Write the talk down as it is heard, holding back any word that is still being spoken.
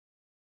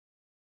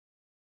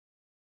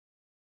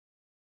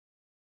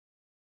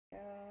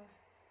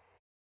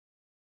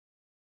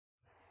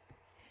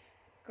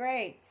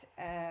Great.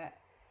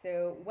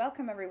 So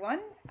welcome everyone.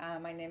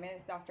 My name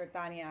is Dr.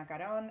 Thania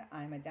Acarón.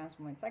 I'm a dance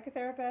movement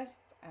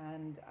psychotherapist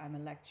and I'm a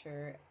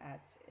lecturer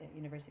at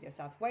University of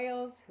South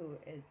Wales who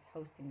is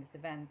hosting this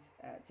event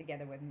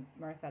together with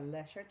Merthyr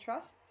Leisure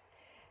Trust.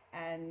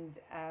 And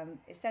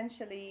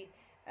essentially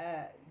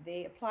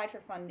they applied for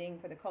funding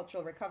for the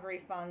Cultural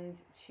Recovery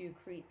Fund to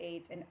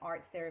create an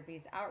arts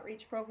therapies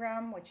outreach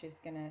program, which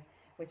is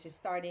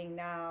starting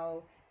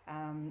now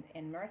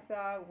in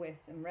Merthyr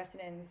with some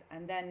residents.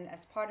 And then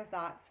as part of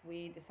that,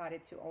 we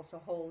decided to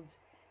also hold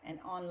an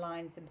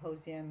online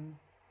symposium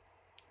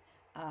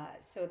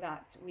so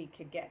that we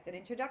could get an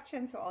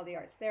introduction to all the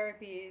arts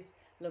therapies,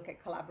 look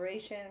at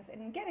collaborations,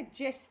 and get a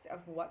gist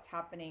of what's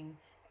happening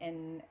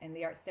in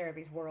the arts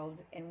therapies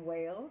world in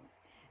Wales,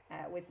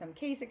 with some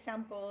case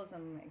examples,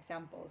 some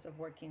examples of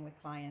working with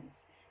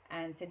clients.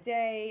 And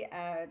today,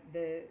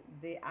 the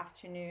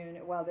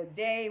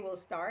day will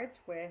start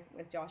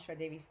with Joshua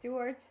Davey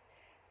Stewart,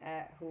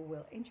 who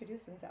will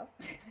introduce himself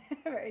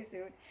very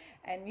soon,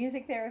 and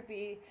music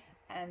therapy,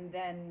 and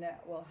then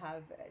we'll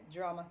have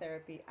drama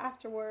therapy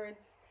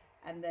afterwards,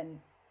 and then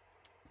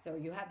so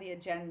you have the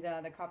agenda,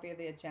 the copy of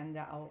the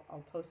agenda.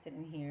 I'll post it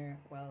in here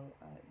while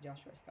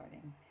Joshua's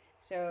starting.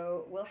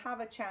 So we'll have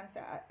a chance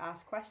to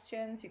ask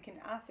questions. You can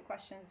ask the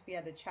questions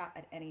via the chat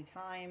at any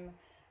time,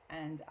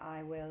 and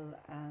I will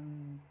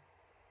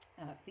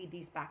feed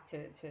these back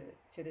to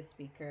the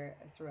speaker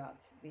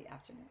throughout the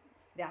afternoon.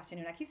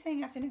 I keep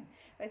saying afternoon,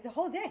 but it's the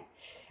whole day.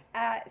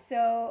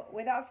 So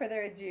without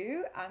further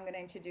ado, I'm going to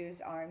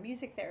introduce our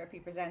music therapy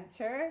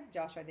presenter,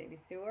 Joshua Davey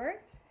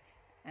Stewart,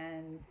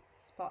 and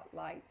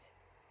spotlight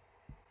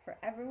for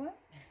everyone.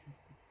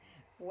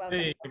 Welcome.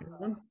 Hey,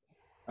 everyone.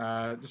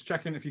 Just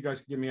checking if you guys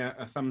can give me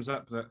a thumbs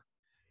up that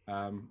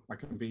I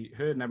can be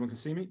heard and everyone can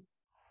see me.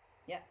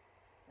 Yeah.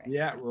 Right.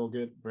 Yeah, we're all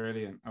good.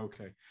 Brilliant.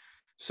 Okay.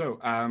 So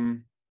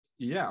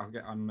yeah,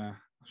 I'll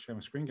share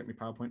my screen, get my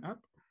PowerPoint up.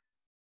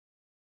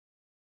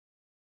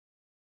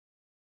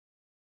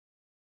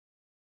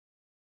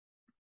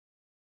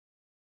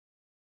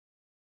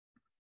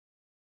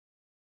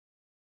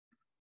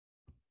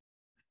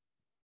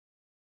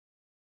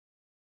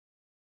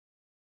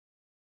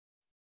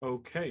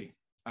 Okay.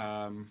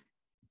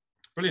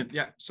 Brilliant.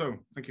 Yeah. So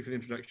thank you for the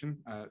introduction,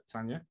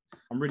 Tania.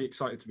 I'm really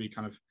excited to be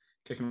kind of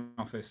kicking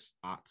off this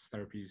Arts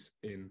Therapies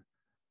in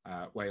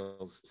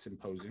Wales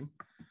Symposium.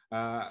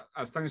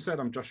 As Tania said,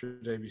 I'm Joshua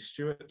Davey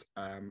Stewart.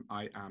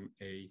 I am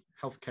a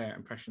Healthcare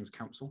Impressions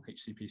Council,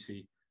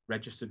 HCPC,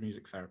 registered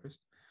music therapist.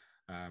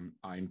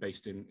 I'm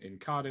based in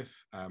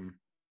Cardiff,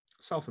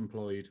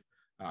 self-employed.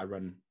 I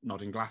run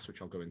Nodynglas,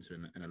 which I'll go into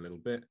in a little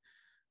bit.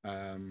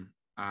 And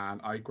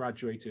I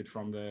graduated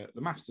from the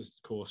master's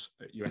course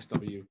at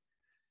USW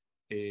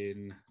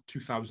in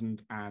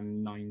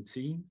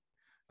 2019.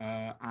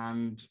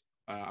 And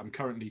I'm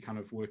currently kind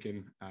of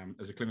working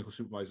as a clinical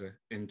supervisor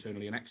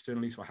internally and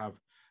externally. So I have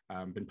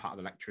been part of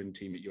the lecturing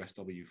team at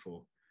USW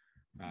for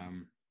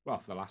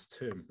the last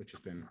term, which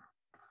has been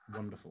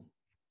wonderful.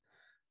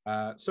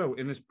 So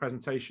in this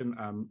presentation,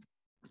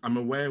 I'm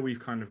aware we've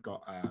kind of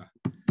got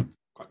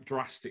quite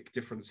drastic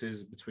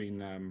differences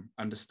between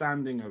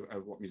understanding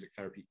of what music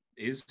therapy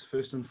is,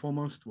 first and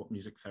foremost, what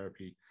music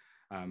therapy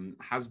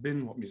has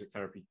been, what music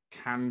therapy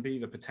can be,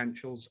 the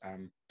potentials,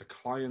 the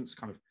clients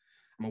kind of.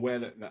 I'm aware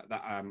that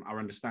our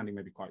understanding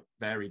may be quite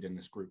varied in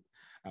this group.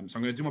 So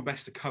I'm going to do my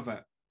best to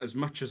cover as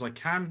much as I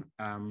can.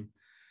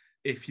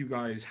 If you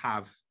guys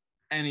have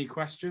any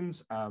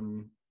questions,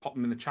 pop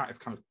them in the chat. If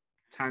kind of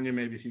Tania,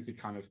 maybe if you could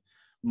kind of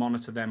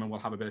monitor them, and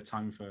we'll have a bit of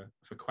time for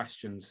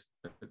questions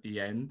at the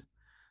end.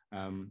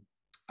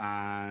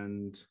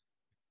 And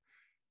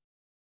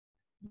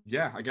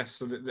yeah, I guess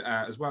so that,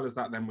 as well as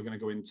that, then we're going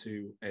to go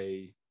into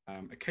a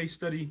case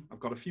study.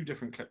 I've got a few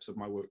different clips of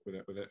my work with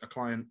a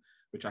client,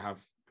 which I have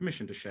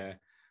permission to share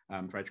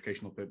for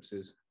educational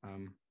purposes.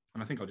 And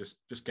I think I'll just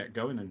get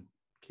going and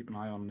keep an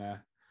eye on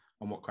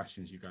what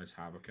questions you guys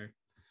have. Okay.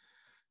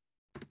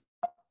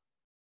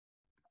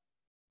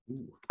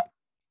 Ooh.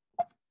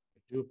 I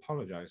do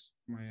apologize.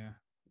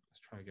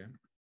 Let's try again.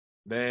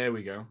 There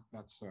we go.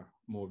 That's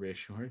more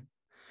reassuring.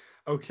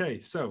 Okay,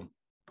 so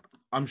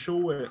I'm sure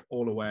we're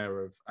all aware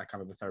of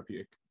kind of the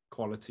therapeutic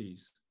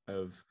qualities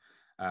of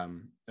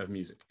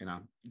music in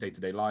our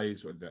day-to-day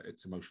lives, whether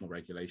it's emotional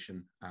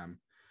regulation.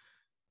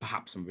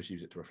 Perhaps some of us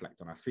use it to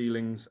reflect on our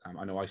feelings.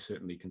 I know I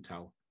certainly can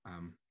tell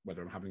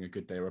whether I'm having a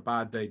good day or a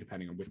bad day,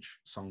 depending on which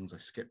songs I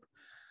skip,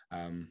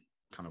 kind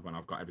of when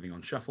I've got everything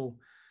on shuffle.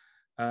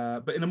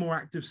 But in a more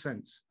active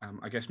sense,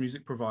 I guess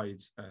music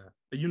provides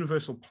a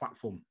universal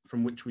platform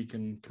from which we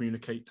can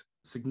communicate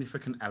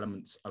significant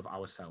elements of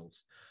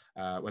ourselves,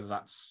 whether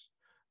that's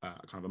a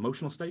kind of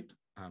emotional state,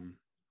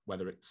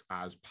 whether it's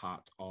as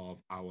part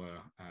of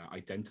our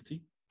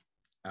identity.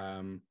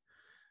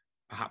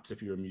 Perhaps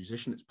if you're a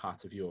musician, it's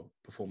part of your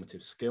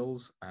performative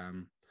skills.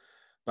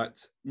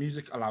 But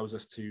music allows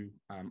us to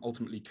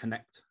ultimately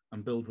connect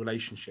and build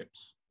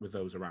relationships with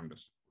those around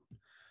us.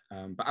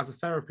 But as a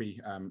therapy,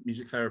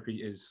 music therapy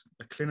is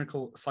a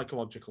clinical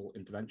psychological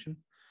intervention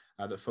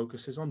that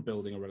focuses on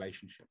building a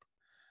relationship.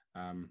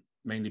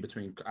 mainly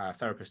between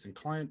therapist and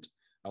client,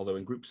 although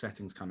in group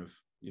settings, kind of,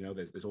 you know,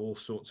 there's all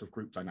sorts of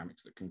group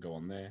dynamics that can go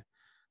on there.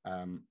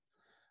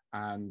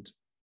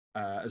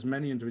 As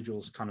many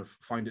individuals kind of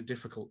find it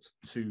difficult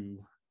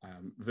to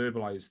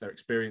verbalize their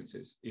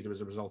experiences, either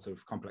as a result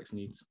of complex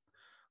needs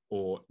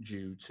or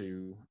due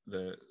to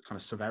the kind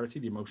of severity,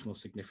 the emotional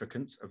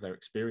significance of their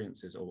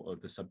experiences or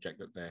the subject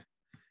that they're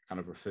kind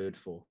of referred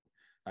for.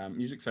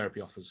 Music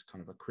therapy offers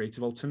kind of a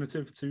creative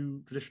alternative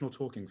to traditional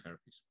talking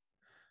therapies.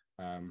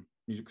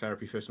 Music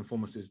therapy, first and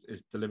foremost,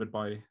 is delivered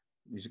by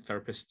music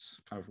therapists,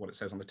 kind of what it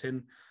says on the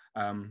tin.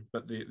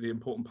 But the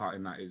important part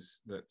in that is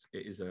that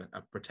it is a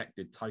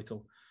protected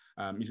title.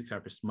 Music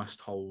therapists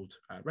must hold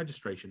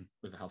registration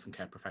with the Health and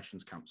Care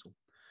Professions Council.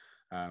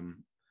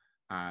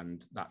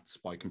 And that's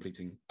by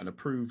completing an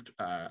approved,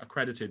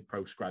 accredited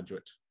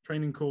postgraduate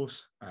training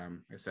course. Like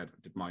I said, I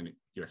did mine at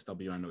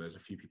USW. I know there's a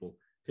few people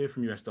here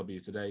from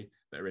USW today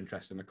that are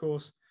interested in the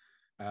course.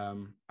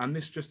 And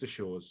this just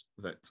assures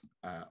that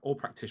all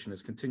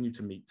practitioners continue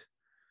to meet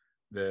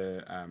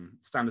the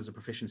standards of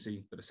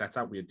proficiency that are set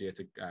out. We adhere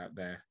to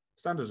their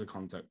standards of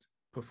conduct,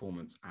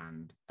 performance,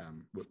 and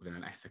work within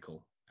an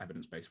ethical,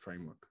 evidence-based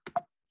framework.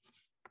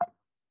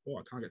 Oh,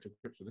 I can't get to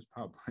grips with this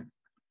PowerPoint.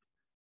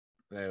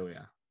 There we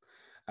are.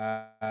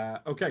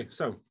 Okay,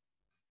 so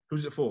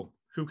who's it for?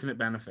 Who can it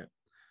benefit?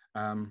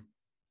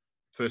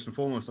 First and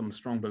foremost, I'm a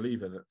strong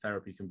believer that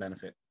therapy can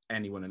benefit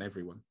anyone and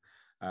everyone.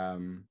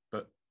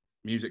 But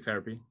music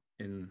therapy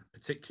in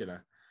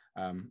particular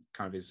kind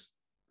of is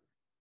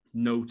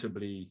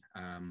notably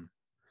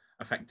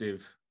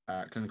effective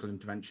clinical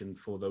intervention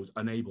for those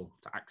unable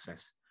to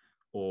access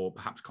or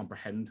perhaps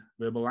comprehend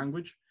verbal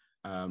language,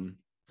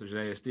 such as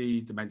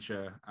ASD,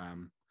 dementia,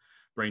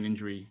 brain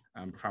injury,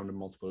 profound and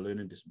multiple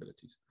learning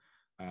disabilities.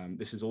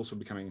 This is also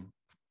becoming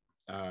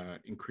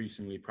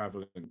increasingly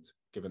prevalent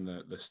given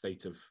the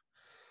state of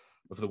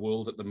the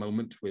world at the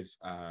moment, with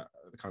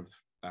the kind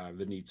of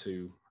the need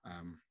to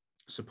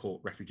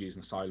support refugees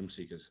and asylum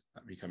seekers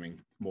becoming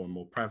more and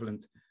more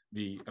prevalent.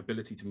 The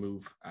ability to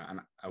move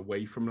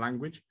away from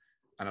language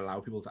and allow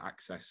people to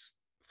access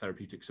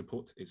therapeutic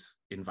support is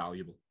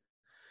invaluable.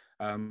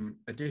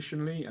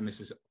 Additionally, and this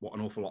is what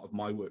an awful lot of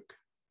my work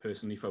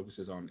personally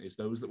focuses on, is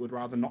those that would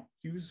rather not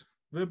use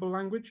verbal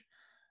language.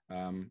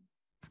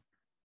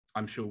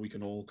 I'm sure we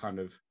can all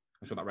I'm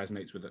sure that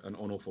resonates with an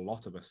awful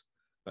lot of us,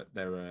 but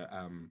there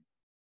are,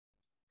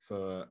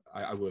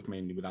 I work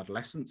mainly with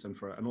adolescents, and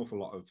for an awful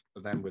lot of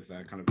them, with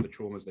kind of the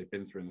traumas they've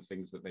been through and the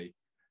things that they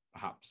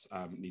perhaps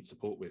need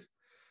support with,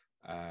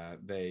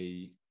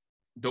 they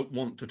don't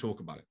want to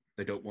talk about it.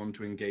 They don't want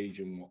to engage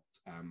in what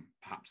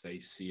perhaps they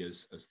see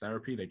as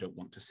therapy. They don't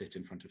want to sit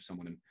in front of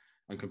someone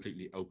and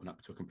completely open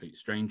up to a complete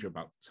stranger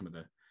about some of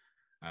the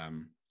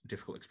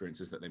difficult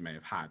experiences that they may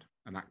have had.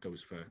 And that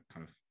goes for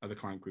kind of other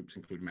client groups,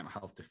 including mental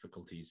health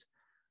difficulties.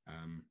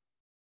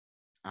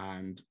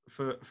 And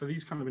for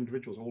these kind of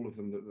individuals, all of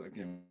them, that,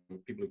 you know,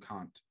 people who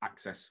can't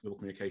access verbal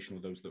communication, or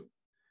those that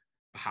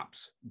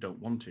perhaps don't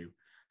want to,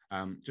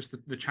 just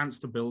the chance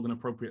to build an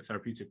appropriate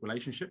therapeutic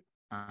relationship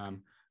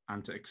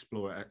and to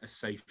explore a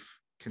safe,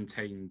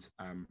 contained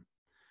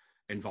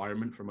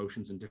environment for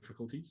emotions and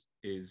difficulties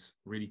is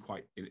really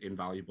quite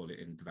invaluable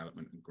in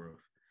development and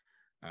growth.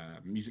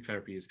 Music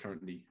therapy is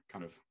currently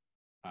kind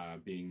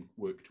of being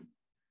worked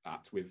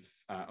at with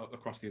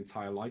across the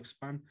entire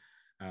lifespan.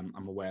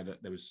 I'm aware that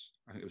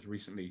I think it was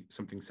recently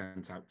something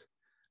sent out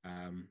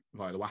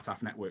via the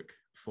WATAF network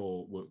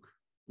for work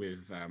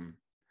with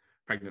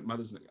pregnant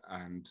mothers,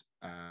 and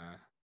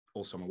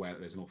also I'm aware that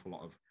there's an awful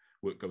lot of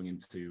work going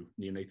into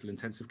neonatal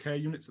intensive care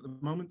units at the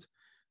moment.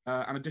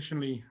 And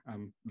additionally,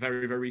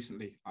 very, very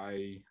recently,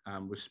 I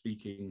was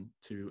speaking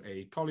to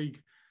a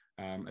colleague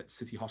at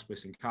City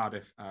Hospice in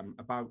Cardiff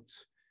about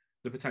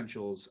the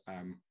potentials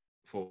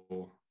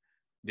for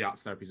the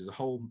arts therapies as a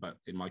whole, but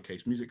in my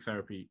case, music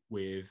therapy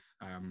with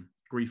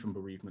grief and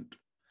bereavement.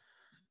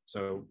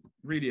 So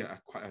really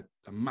quite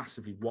a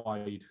massively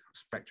wide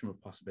spectrum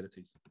of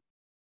possibilities.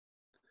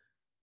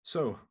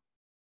 So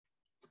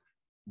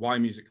why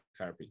music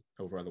therapy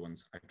over other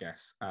ones, I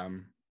guess?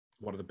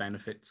 What are the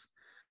benefits?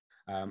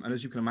 And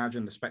as you can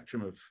imagine, the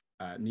spectrum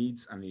of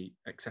needs and the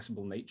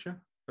accessible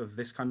nature of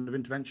this kind of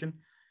intervention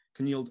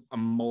can yield a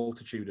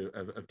multitude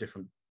of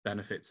different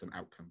benefits and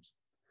outcomes.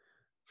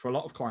 For a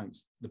lot of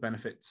clients, the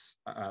benefits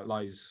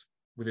lies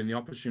within the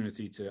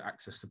opportunity to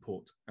access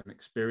support and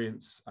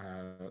experience,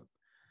 kind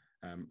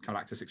of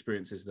access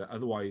experiences that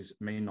otherwise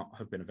may not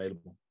have been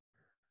available.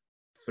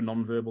 For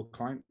non-verbal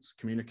clients,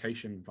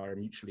 communication via a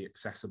mutually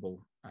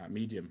accessible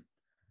medium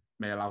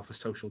may allow for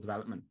social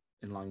development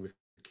in line with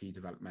key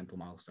developmental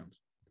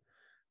milestones.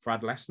 For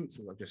adolescents,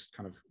 as I've just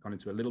kind of gone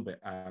into a little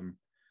bit,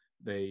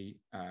 they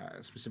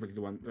specifically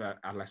the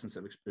adolescents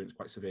that have experienced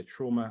quite severe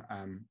trauma,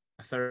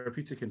 a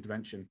therapeutic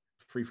intervention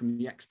free from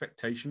the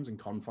expectations and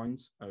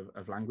confines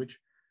of language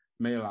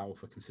may allow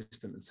for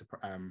consistent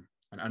and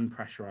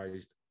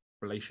unpressurized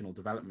relational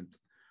development,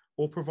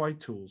 or provide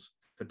tools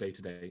for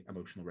day-to-day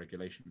emotional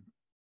regulation.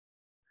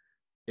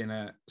 In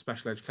a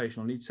special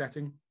educational needs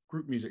setting,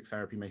 group music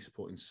therapy may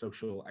support in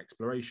social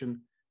exploration,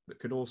 but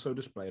could also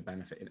display a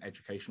benefit in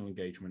educational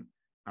engagement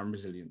and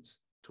resilience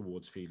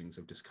towards feelings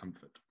of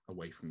discomfort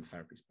away from the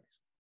therapy space.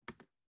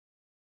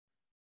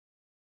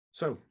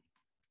 So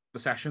the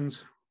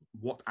sessions,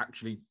 what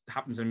actually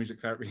happens in a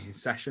music therapy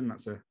session,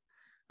 that's a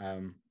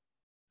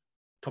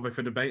topic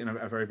for debate and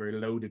a very, very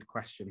loaded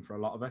question for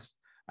a lot of us.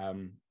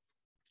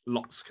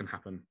 Lots can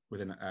happen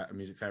within a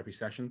music therapy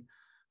session,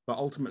 but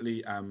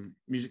ultimately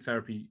music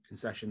therapy in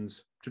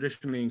sessions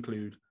traditionally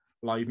include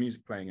live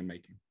music playing and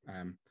making,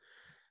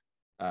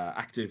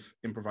 active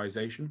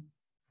improvisation,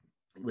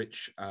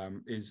 which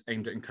is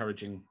aimed at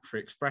encouraging free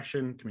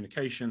expression,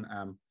 communication,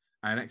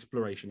 and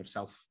exploration of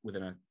self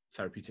within a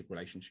therapeutic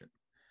relationship.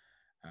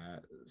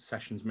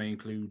 Sessions may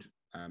include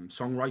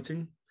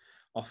songwriting,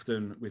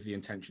 often with the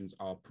intentions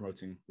of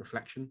promoting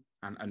reflection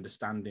and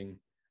understanding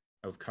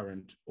of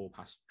current or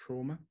past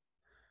trauma.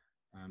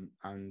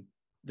 And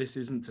this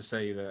isn't to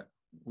say that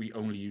we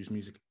only use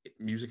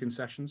music in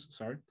sessions,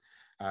 sorry.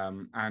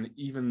 And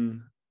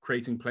even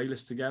creating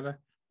playlists together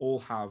all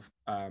have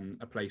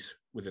a place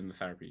within the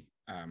therapy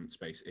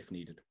space if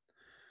needed.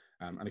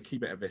 And a key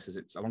bit of this is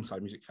it's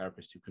alongside music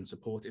therapists who can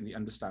support in the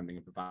understanding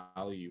of the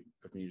value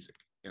of music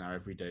in our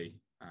everyday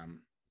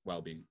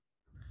well-being.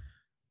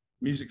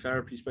 Music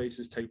therapy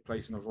spaces take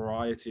place in a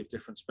variety of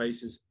different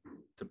spaces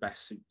to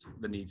best suit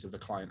the needs of the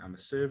client and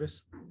the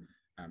service.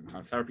 Kind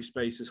of therapy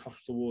spaces,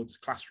 hospital wards,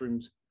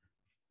 classrooms,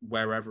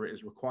 wherever it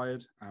is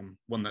required.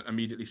 One that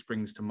immediately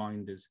springs to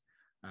mind is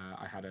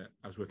I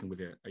was working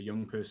with a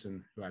young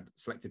person who had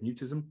selective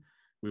mutism.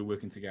 We were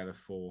working together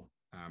for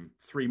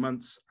 3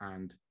 months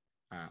and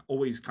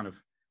always kind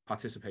of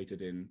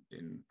participated in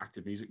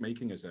active music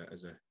making as a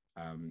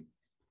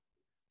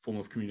form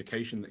of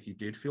communication that he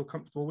did feel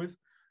comfortable with.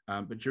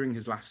 But during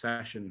his last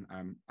session,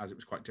 as it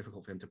was quite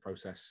difficult for him to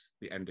process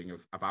the ending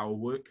of our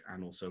work,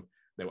 and also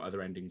there were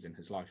other endings in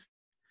his life,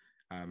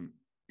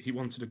 he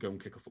wanted to go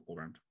and kick a football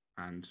round.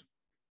 And,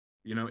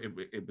 you know,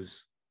 it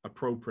was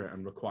appropriate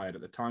and required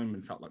at the time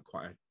and felt like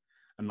quite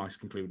a nice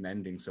concluding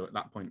ending. So at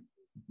that point,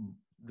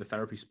 the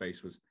therapy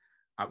space was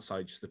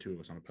outside just the two of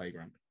us on a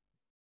playground.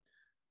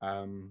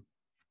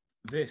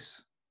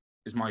 This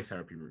is my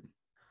therapy room.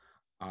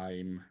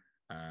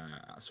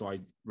 So I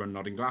run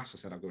nodynglas. I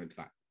said I'll go into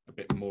that a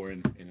bit more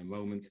in a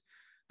moment.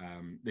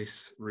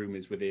 This room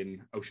is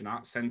within Ocean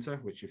Arts Centre,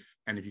 which if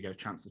any of you get a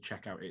chance to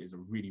check out, it is a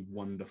really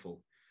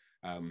wonderful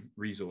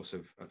resource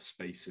of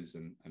spaces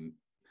and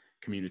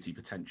community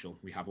potential.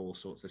 We have all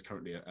sorts. There's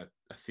currently a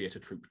theatre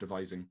troupe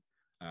devising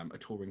a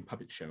touring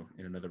puppet show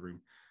in another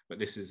room. But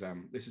this is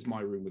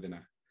my room within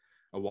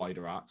a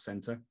wider arts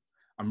centre.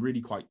 I'm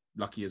really quite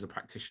lucky as a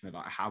practitioner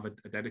that I have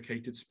a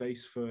dedicated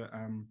space for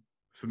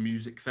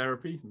music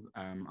therapy.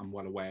 I'm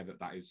well aware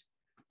that is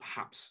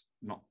perhaps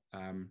not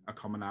a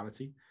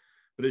commonality.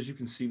 But as you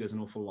can see, there's an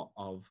awful lot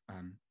of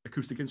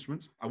acoustic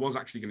instruments. I was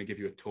actually going to give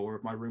you a tour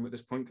of my room at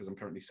this point because I'm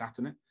currently sat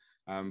in it.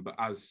 But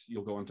as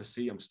you'll go on to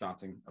see, I'm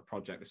starting a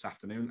project this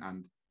afternoon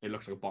and it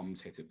looks like a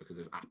bomb's hit it because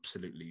there's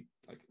absolutely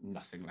like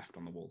nothing left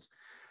on the walls.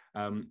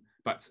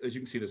 But as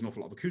you can see, there's an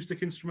awful lot of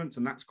acoustic instruments,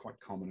 and that's quite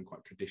common and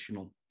quite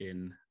traditional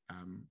in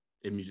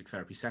music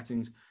therapy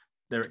settings.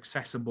 They're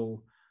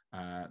accessible.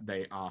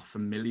 They are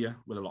familiar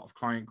with a lot of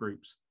client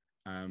groups.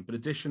 But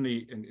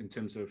additionally, in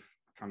terms of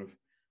kind of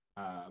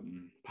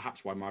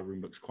perhaps why my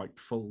room looks quite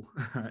full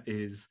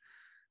is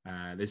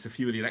there's a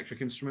few of the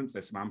electric instruments.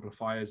 There's some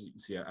amplifiers. You can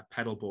see a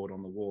pedal board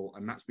on the wall,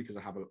 and that's because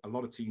I have a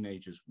lot of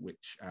teenagers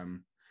which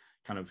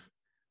kind of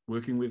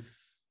working with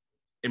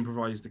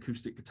improvised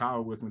acoustic guitar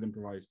or working with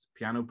improvised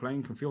piano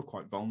playing can feel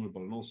quite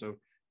vulnerable, and also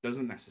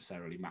doesn't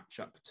necessarily match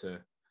up to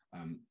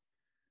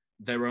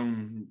their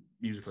own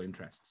musical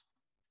interests.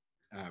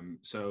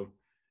 So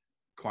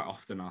quite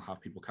often I'll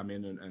have people come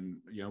in and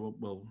you know,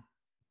 we'll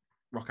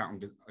rock out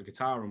on a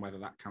guitar, and whether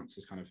that counts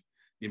as kind of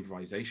the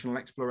improvisational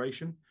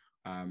exploration,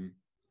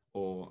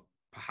 or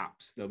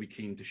perhaps they'll be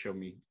keen to show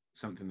me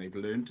something they've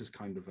learned as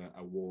kind of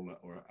a wall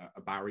or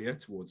a barrier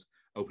towards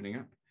opening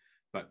up.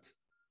 But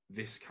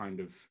this kind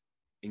of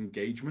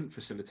engagement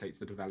facilitates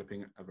the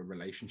developing of a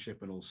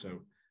relationship, and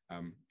also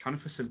kind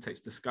of facilitates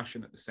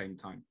discussion at the same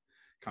time.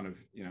 Kind of,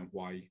 you know,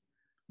 why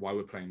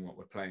we're playing what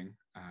we're playing,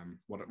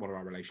 what are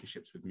our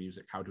relationships with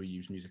music, how do we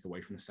use music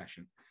away from the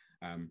session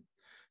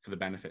for the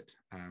benefit.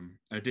 And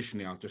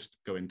additionally, I'll just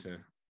go into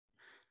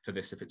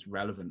this if it's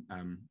relevant.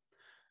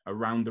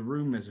 Around the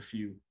room, there's a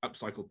few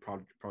upcycled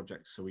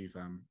projects. So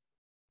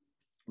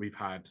we've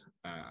had,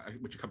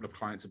 which a couple of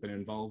clients have been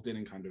involved in,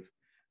 and kind of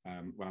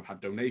when I've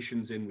had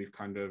donations in, we've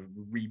kind of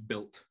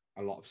rebuilt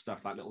a lot of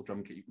stuff. That little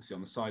drum kit you can see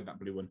on the side, that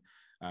blue one,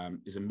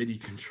 is a MIDI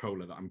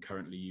controller that I'm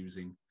currently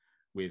using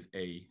with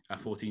a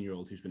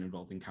 14-year-old who's been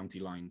involved in county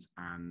lines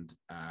and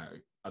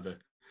other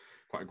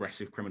quite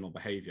aggressive criminal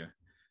behaviour.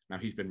 Now,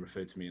 he's been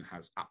referred to me and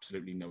has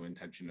absolutely no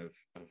intention of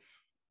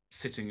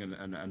sitting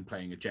and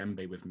playing a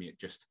djembe with me. It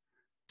just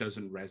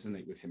doesn't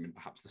resonate with him in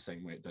perhaps the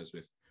same way it does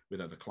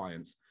with other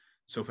clients.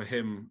 So for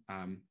him,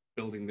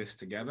 building this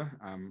together,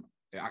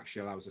 it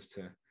actually allows us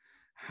to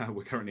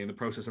we're currently in the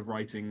process of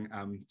writing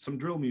some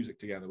drill music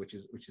together, which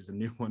is a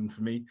new one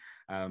for me.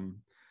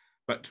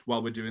 But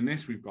while we're doing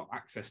this, we've got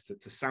access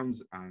to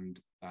sounds and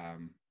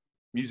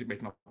music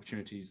making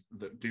opportunities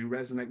that do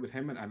resonate with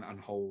him and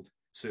hold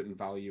certain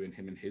value in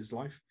him and his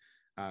life.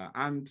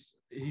 And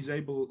he's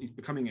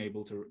becoming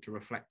able to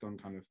reflect on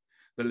kind of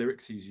the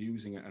lyrics he's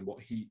using and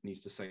what he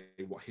needs to say,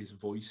 what his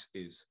voice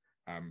is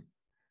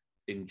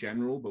in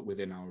general, but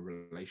within our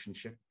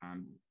relationship,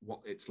 and what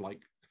it's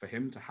like for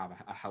him to have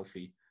a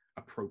healthy,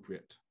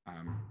 appropriate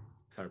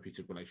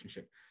therapeutic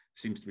relationship.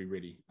 Seems to be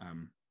really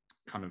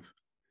kind of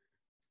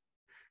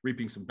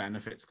reaping some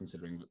benefits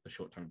considering the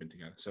short time we've been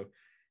together. So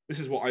this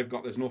is what I've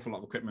got. There's an awful lot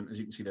of equipment. As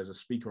you can see, there's a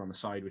speaker on the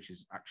side, which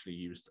is actually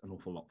used an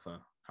awful lot for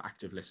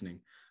active listening.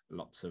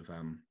 Lots of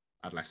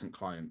adolescent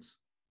clients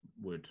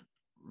would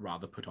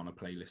rather put on a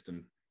playlist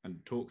and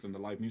talk than the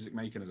live music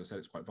making. As I said,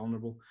 it's quite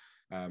vulnerable.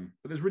 But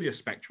there's really a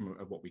spectrum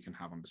of what we can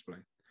have on display.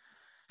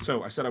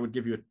 So I said I would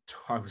give you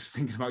I was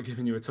thinking about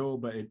giving you a tour,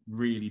 but it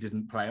really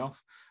didn't play off.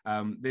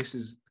 This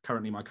is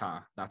currently my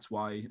car. That's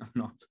why I'm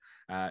not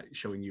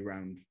showing you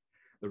around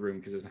the room,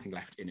 because there's nothing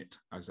left in it,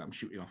 as I'm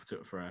shooting off to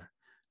it for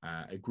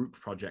a group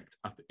project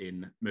up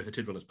in Mae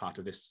Therapyddion as part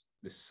of this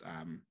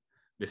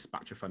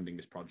batch of funding,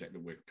 this project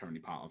that we're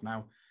currently part of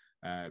now.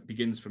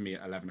 Begins for me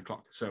at 11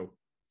 o'clock. So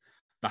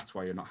that's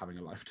why you're not having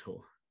a live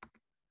tour.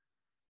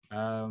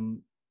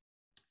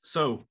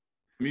 So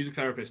music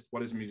therapist,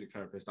 what is a music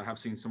therapist? I have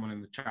seen someone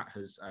in the chat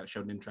has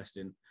shown interest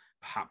in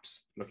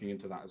perhaps looking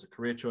into that as a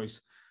career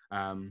choice.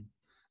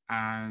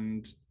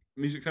 And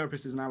music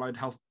therapist is an allied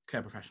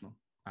healthcare professional.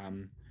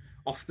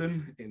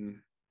 Often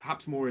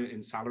perhaps more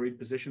in salaried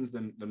positions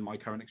than my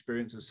current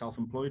experience as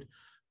self-employed,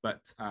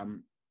 but are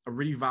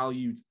really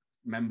valued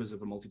members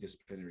of a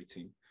multidisciplinary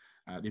team.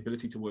 The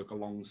ability to work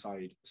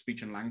alongside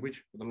speech and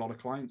language with a lot of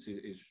clients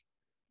is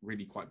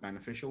really quite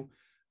beneficial.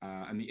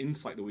 And the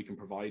insight that we can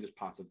provide as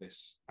part of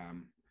this,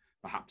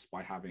 perhaps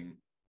by having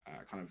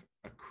kind of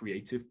a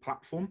creative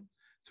platform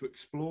to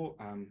explore,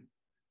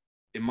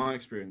 in my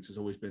experience, has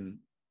always been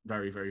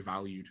very, very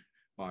valued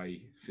by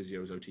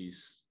physios,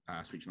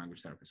 OTs, speech and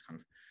language therapists, kind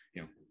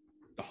of,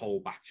 the whole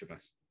batch of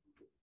us,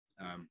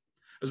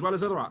 as well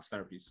as other arts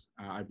therapies.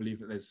 I believe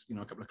that there's,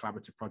 a couple of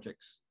collaborative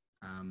projects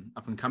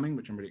up and coming,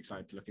 which I'm really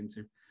excited to look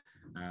into,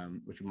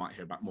 which we might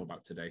hear more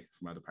about today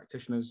from other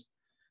practitioners.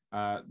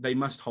 They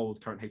must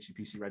hold current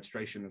HCPC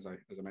registration, as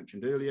I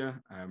mentioned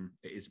earlier.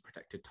 It is a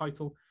protected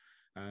title,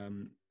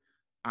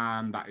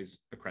 and that is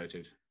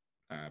accredited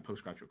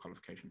postgraduate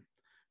qualification.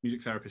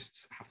 Music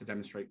therapists have to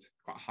demonstrate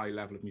quite a high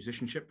level of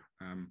musicianship,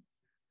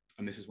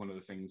 and this is one of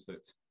the things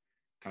that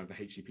kind of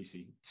the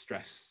HCPC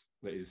stress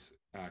that is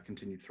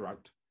continued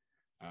throughout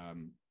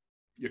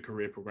your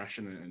career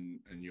progression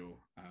and your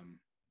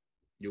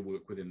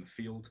work within the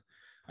field.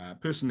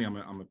 Personally, I'm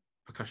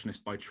a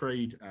percussionist by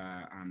trade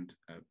and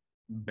a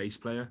bass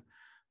player,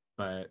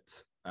 but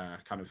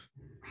kind of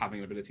having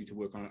an ability to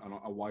work on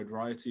a wide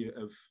variety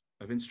of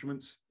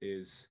instruments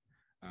is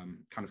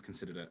kind of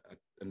considered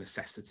a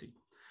necessity.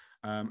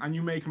 And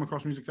you may come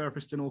across music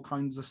therapists in all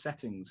kinds of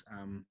settings.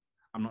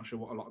 I'm not sure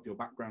what a lot of your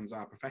backgrounds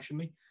are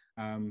professionally,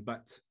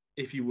 but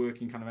if you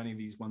work in kind of any of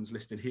these ones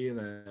listed here,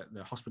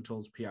 the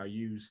hospitals,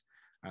 PRUs,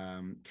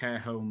 care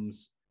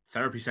homes,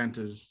 therapy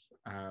centres,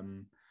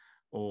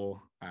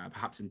 or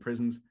perhaps in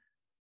prisons,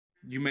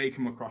 you may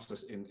come across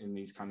us in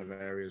these kind of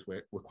areas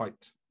where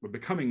we're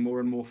becoming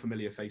more and more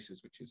familiar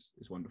faces, which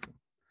is wonderful.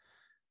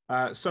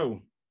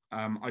 So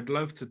I'd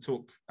love to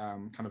talk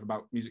kind of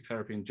about music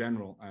therapy in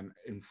general. And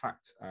in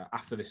fact,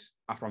 after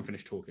I'm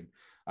finished talking,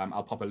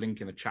 I'll pop a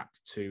link in the chat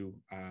to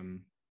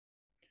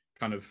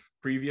kind of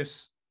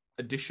previous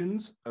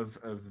editions of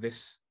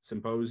this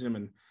symposium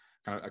and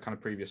kind of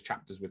previous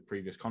chapters with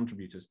previous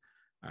contributors,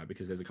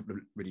 because there's a couple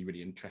of really,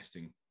 really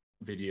interesting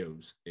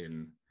videos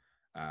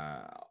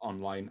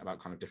online about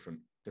kind of different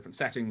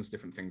settings,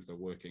 different things that are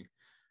working.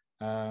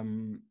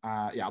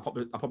 Yeah, I'll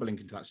pop a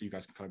link into that so you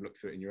guys can kind of look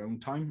through it in your own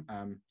time.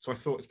 So I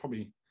thought it's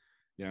probably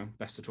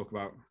best to talk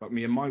about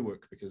me and my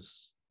work,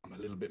 because I'm a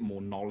little bit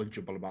more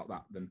knowledgeable about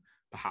that than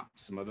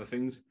perhaps some other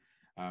things.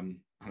 And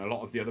a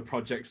lot of the other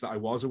projects that I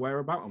was aware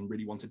about and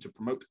really wanted to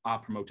promote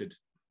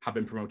have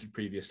been promoted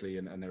previously,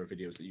 and there are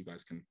videos that you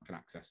guys can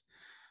access.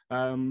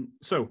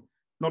 So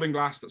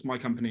Nodynglas, that's my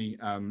company.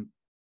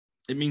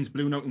 It means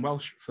blue note in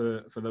Welsh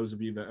for those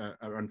of you that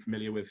are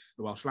unfamiliar with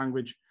the Welsh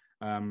language.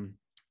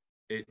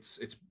 It's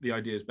the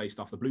idea is based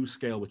off the blues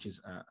scale, which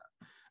is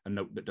a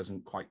note that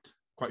doesn't quite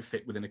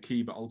fit within a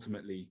key, but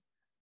ultimately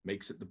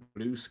makes it the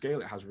blues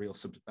scale. It has real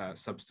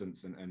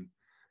substance, and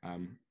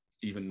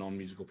even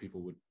non-musical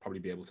people would probably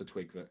be able to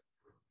twig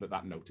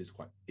that note is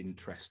quite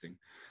interesting.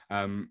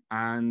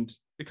 And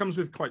it comes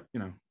with quite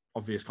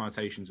obvious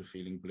connotations of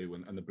feeling blue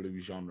and the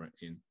blues genre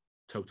in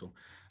total.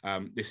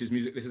 This is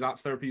music. This is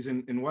arts therapies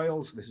in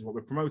Wales. This is what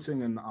we're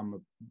promoting, and I'm a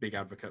big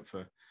advocate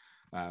for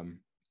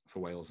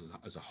Wales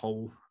as a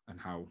whole and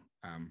how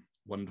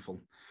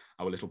wonderful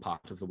our little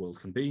part of the world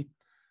can be.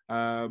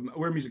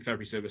 We're a music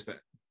therapy service that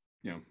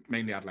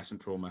mainly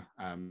adolescent trauma,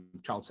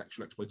 child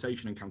sexual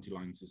exploitation, and county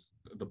lines is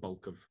the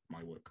bulk of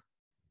my work.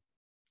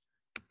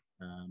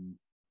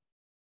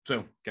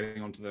 So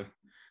getting onto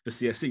the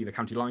CSE, the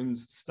county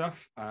lines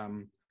stuff.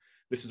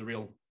 This is a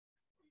real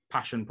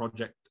passion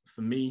project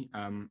for me.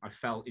 I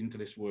fell into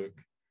this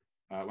work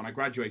when I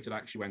graduated. I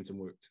actually went and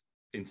worked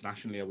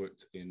internationally. I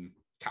worked in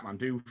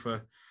Kathmandu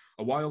for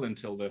a while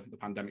until the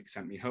pandemic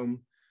sent me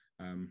home.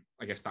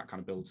 I guess that kind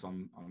of builds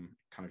on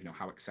kind of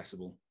how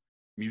accessible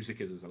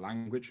music is as a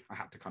language. I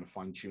had to kind of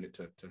fine tune it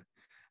to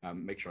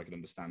make sure I could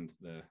understand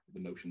the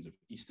notions of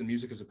Eastern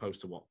music as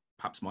opposed to what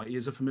perhaps my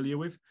ears are familiar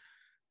with.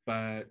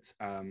 But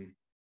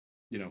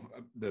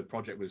the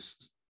project was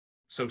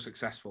so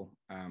successful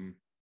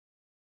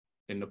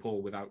in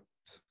Nepal without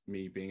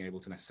me being able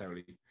to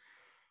necessarily,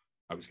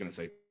 I was going to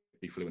say,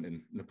 be fluent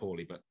in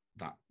Nepali, but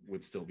that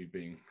would still be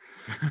being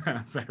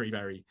very,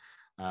 very,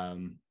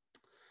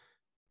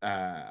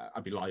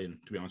 I'd be lying,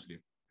 to be honest with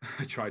you.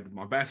 I tried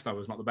my best. I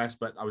was not the best,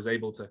 but I was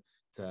able to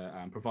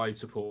provide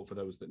support for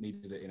those that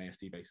needed it in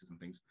ASD bases and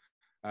things.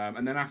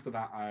 And then after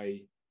that,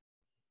 I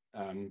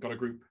got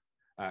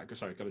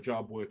a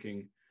job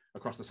working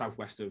across the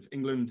southwest of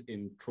England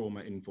in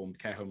trauma-informed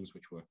care homes,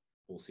 which were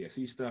all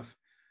CSE stuff.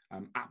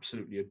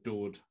 Absolutely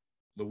adored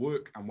the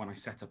work. And when I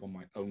set up on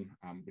my own,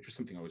 which was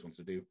something I always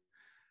wanted to do,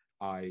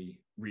 I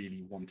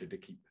really wanted to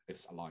keep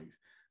this alive.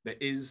 There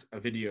is a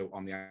video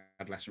on the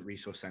Adolescent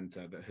Resource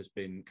Centre that has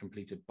been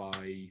completed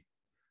by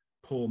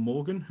Paul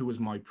Morgan, who was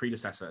my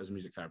predecessor as a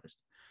music therapist.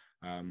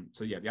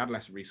 So yeah, the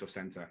Adolescent Resource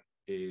Centre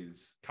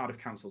is Cardiff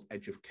Council's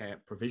edge of care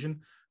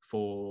provision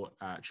for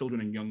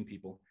children and young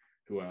people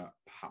who are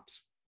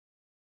perhaps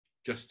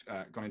just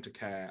gone into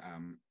care,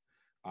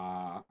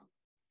 are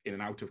in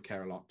and out of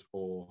care a lot,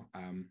 or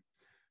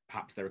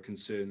perhaps there are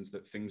concerns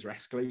that things are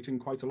escalating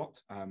quite a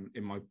lot.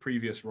 In my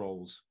previous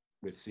roles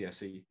with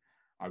CSE,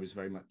 I was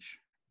very much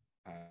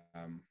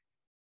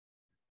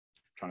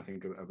trying to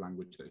think of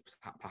language that is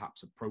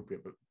perhaps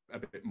appropriate, but a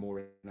bit more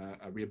in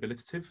a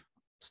rehabilitative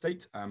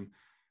state.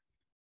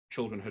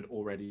 Children had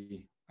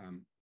already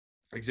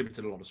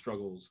exhibited a lot of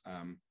struggles,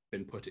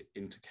 been put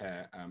into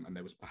care, and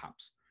there was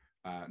perhaps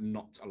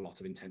not a lot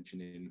of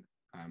intention in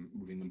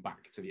moving them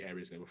back to the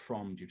areas they were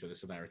from due to the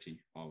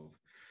severity of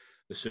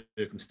the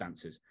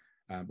circumstances.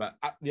 But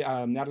at the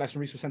Adolescent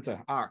Resource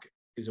Centre, ARC,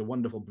 is a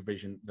wonderful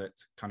provision that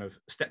kind of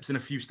steps in a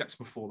few steps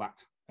before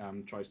that,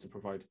 tries to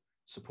provide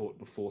support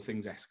before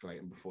things escalate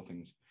and before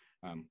things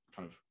kind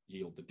of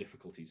yield the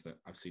difficulties that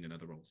I've seen in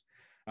other roles.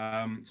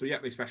 So yeah,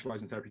 they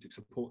specialise in therapeutic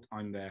support.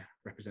 I'm their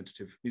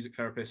representative music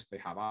therapist. They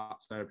have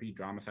arts therapy,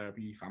 drama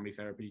therapy, family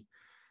therapy.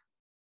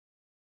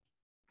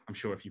 I'm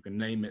sure if you can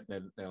name it,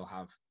 they'll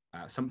have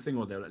something,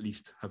 or they'll at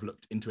least have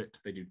looked into it.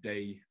 They do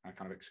day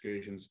kind of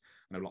excursions.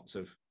 I know lots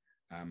of,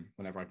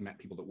 whenever I've met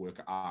people that work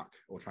at ARC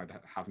or tried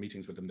to have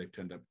meetings with them, they've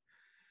turned up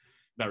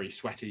very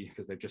sweaty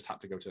because they've just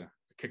had to go to a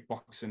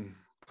kickboxing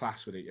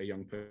class with a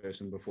young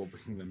person before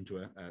bringing them to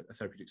a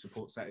therapeutic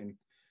support setting.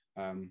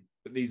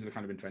 But these are the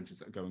kind of interventions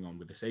that are going on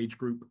with this age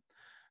group.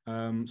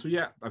 So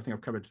yeah, I think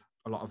I've covered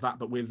a lot of that,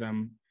 but with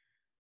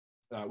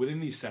within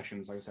these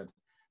sessions, like I said,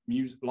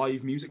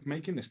 live music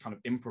making, this kind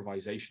of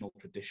improvisational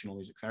traditional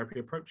music therapy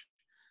approach,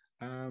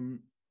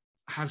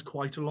 has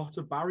quite a lot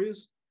of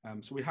barriers.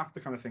 So we have to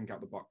kind of think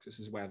out the box. This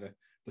is where the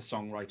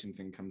songwriting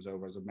thing comes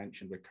over. As I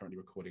mentioned, we're currently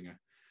recording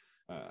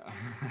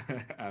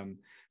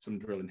some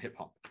drill and hip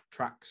hop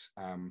tracks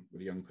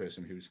with a young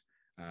person who's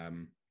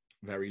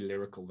very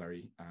lyrical,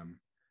 very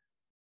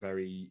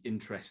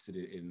interested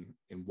in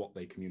what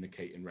they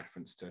communicate in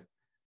reference to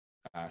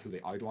who they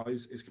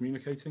idolize is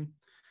communicating.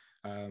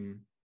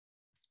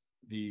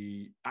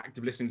 The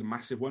active listening is a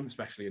massive one,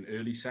 especially in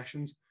early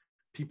sessions.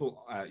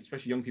 People,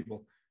 especially young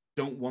people,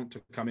 don't want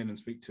to come in and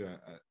speak to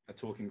a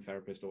talking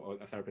therapist or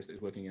a therapist that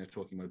is working in a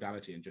talking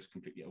modality and just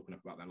completely open up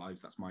about their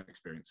lives. That's my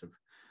experience of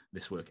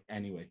this work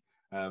anyway.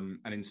 And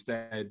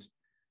instead,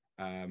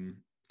 kind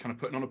of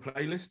putting on a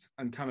playlist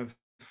and kind of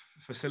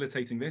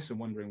facilitating this and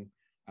wondering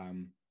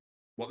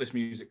what this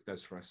music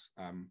does for us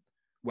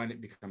when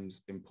it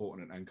becomes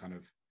important, and kind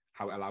of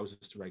how it allows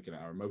us to regulate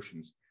our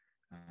emotions.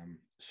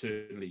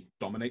 Certainly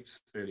dominates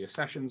earlier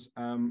sessions.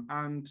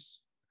 And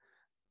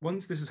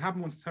once this has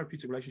happened, once the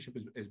therapeutic relationship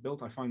is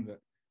built, I find that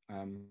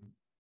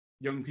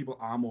young people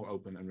are more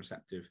open and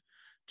receptive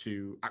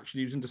to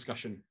actually using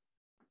discussion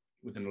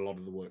within a lot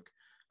of the work.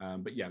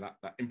 But yeah,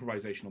 that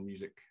improvisational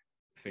music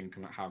thing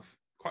can have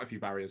quite a few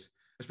barriers,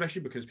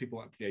 especially because people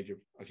up to the age of,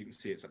 as you can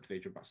see, it's up to the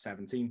age of about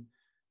 17.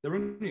 Their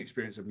only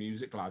experience of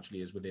music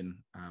largely is within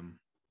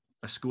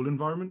a school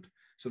environment.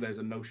 So there's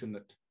a notion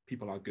that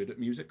people are good at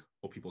music,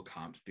 or people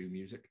can't do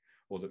music,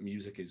 or that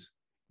music is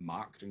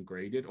marked and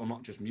graded, or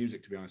not just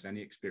music, to be honest.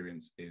 Any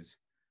experience is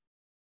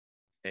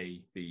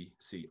A, B,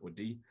 C, or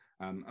D.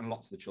 And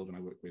lots of the children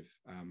I work with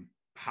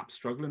perhaps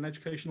struggle in an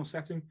educational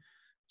setting.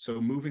 So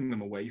moving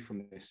them away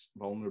from this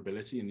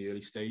vulnerability in the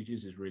early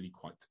stages is really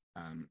quite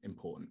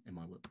important in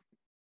my work.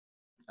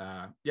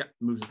 Yeah,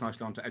 moves us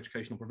nicely on to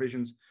educational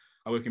provisions.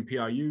 I work in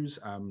PRUs.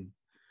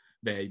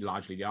 They're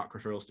largely the ARC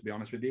referrals, to be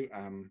honest with you.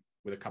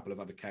 with a couple of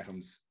other care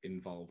homes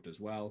involved as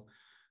well.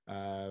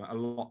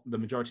 The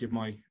majority of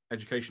my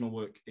educational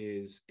work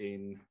is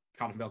in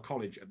Cardiff Vale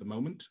College at the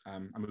moment. I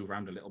move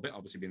around a little bit,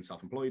 obviously being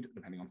self-employed,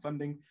 depending on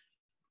funding.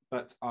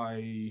 But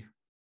currently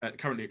at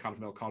Cardiff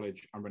Vale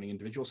College, I'm running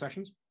individual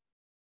sessions,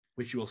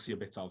 which you will see a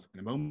bit of in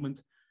a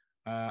moment.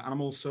 And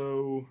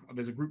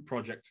there's a group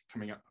project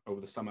coming up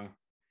over the summer.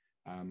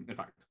 In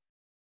fact,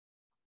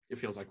 it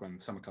feels like when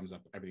summer comes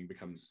up, everything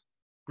becomes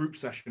group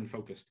session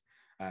focused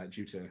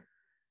due to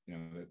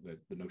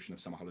the notion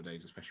of summer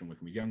holidays, especially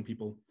working with young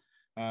people.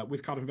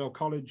 With Cardiff Vale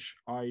College,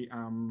 I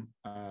am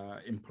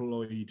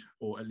employed,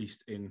 or at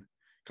least in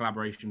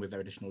collaboration with their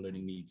additional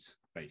learning needs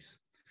base,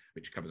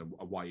 which covers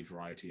a wide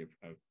variety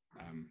of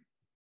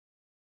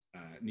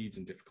needs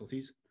and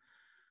difficulties.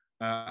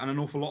 And an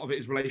awful lot of it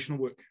is relational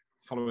work.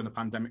 Following the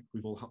pandemic,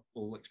 we've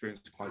all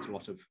experienced quite a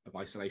lot of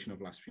isolation over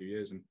the last few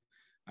years, and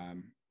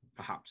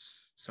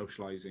perhaps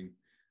socializing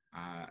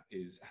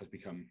has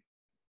become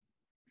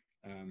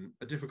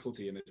a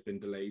difficulty, and there's been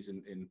delays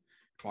in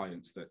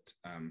clients that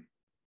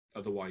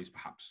otherwise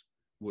perhaps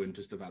weren't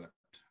as developed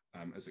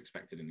as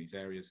expected in these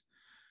areas.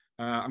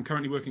 I'm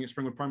currently working at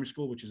Springwood Primary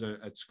School, which is a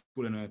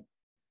school in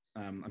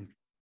I'm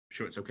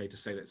sure it's okay to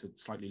say that it's a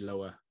slightly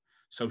lower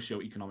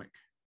socio-economic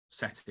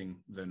setting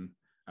than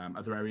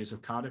other areas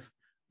of Cardiff.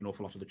 An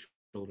awful lot of the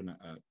children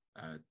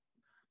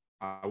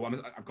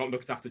I've got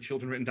looked after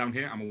children written down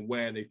here. I'm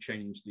aware they've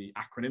changed the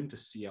acronym to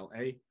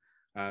CLA,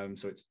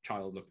 so it's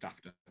child looked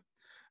after.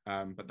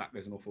 But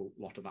there's an awful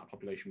lot of that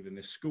population within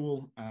this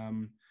school.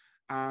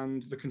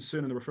 And the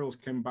concern and the referrals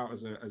came about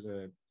as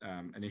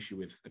an issue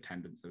with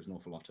attendance. There was an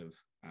awful lot of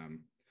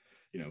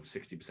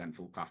 60%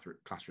 full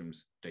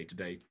classrooms day to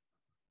day.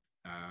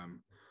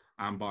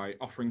 And by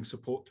offering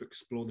support to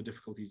explore the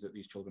difficulties that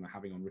these children are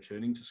having on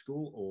returning to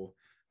school, or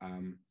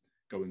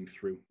going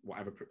through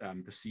whatever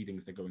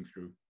proceedings they're going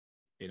through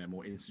in a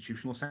more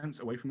institutional sense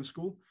away from the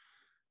school,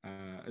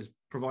 has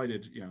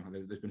provided,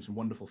 there's been some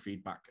wonderful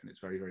feedback, and it's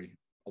very, very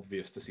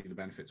obvious to see the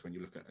benefits when you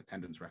look at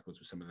attendance records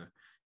for some of the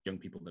young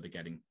people that are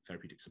getting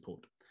therapeutic support.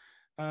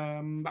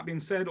 That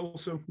being said,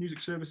 also music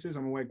services.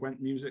 I'm aware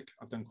Gwent Music,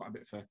 I've done quite a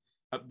bit for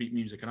upbeat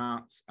music and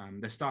arts.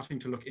 They're starting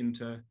to look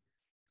into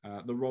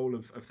the role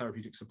of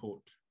therapeutic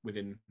support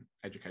within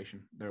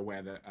education. They're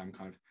aware that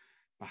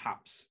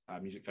perhaps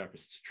music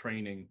therapists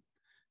training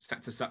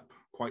sets us up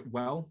quite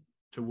well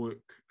to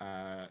work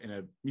in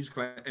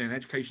an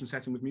education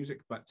setting with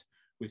music, but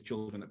with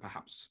children that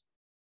perhaps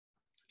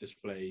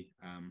display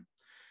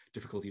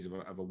difficulties in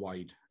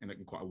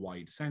quite a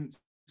wide sense.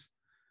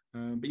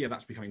 But yeah,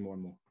 that's becoming more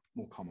and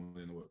more common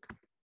within the work.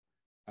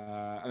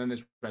 And then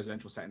there's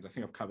residential settings. I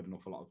think I've covered an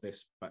awful lot of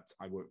this, but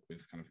I work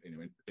with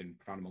in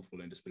profound and multiple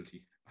learning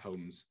disability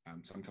homes.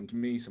 Some come to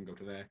me, some go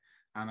to there.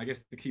 And I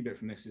guess the key bit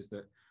from this is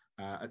that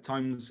at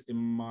times in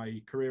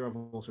my career, I've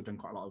also done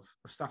quite a lot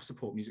of staff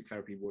support. Music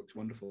therapy works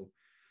wonderfully,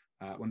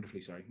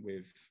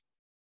 with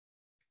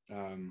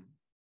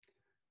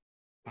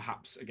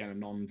perhaps, again, a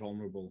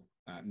non-vulnerable,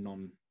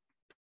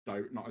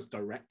 not as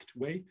direct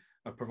way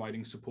of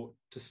providing support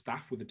to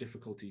staff with the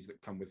difficulties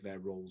that come with their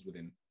roles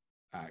within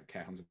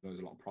care homes. There's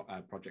a lot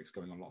of projects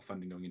going on, a lot of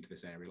funding going into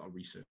this area, a lot of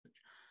research.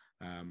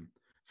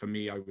 For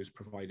me, I was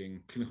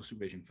providing clinical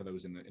supervision for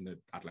those in the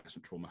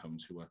adolescent trauma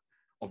homes who were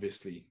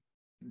obviously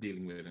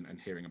dealing with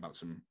and hearing about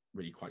some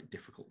really quite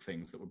difficult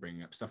things that were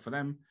bringing up stuff for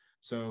them.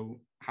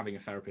 So having a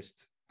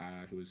therapist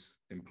who was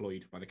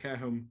employed by the care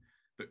home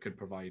that could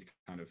provide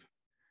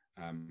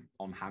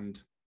on-hand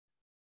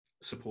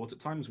support at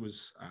times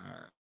was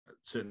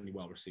certainly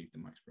well received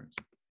in my experience.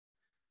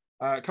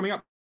 Coming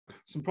up,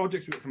 some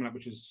projects we've got coming up,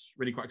 which is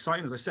really quite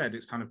exciting. As I said,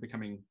 it's kind of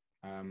becoming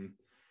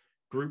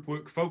group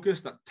work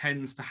focused. That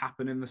tends to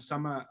happen in the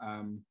summer.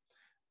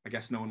 I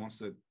guess no one wants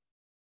to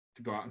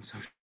go out and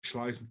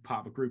socialize and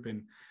part of a group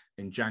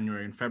in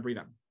January and February.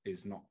 That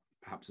is not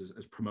perhaps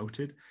as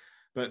promoted.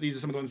 But these are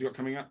some of the ones we've got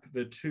coming up.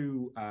 The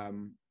two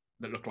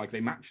that look like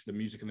they match, the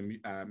music and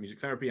the music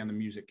therapy and the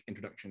music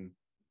introduction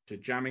to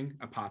jamming,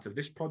 are part of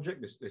this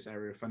project, this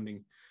area of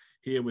funding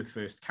here with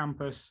First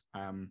Campus.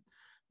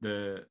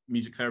 The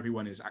music therapy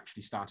one is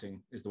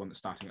the one that's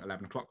starting at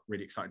 11 o'clock.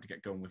 Really excited to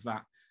get going with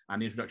that.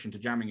 And the introduction to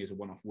jamming is a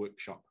one-off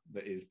workshop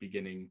that is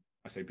beginning.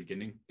 I say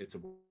beginning, it's a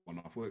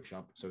one-off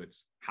workshop, so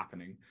it's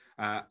happening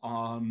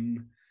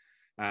on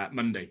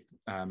Monday.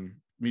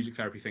 Music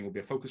therapy thing will be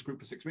a focus group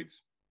for 6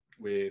 weeks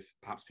with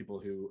perhaps people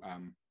who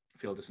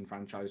feel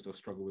disenfranchised or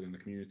struggle within the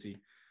community.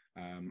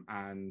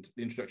 And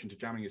the introduction to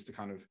jamming is to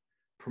kind of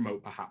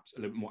promote perhaps a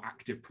little bit more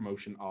active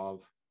promotion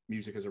of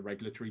music as a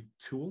regulatory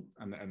tool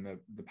and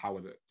the power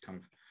that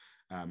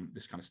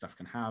this kind of stuff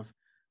can have.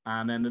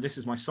 And then This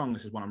Is My Song.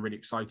 This is one I'm really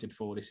excited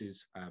for. This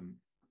is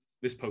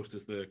this post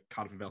is the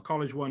Cardiff and Vale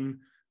College one,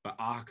 but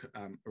ARC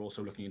are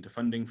also looking into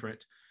funding for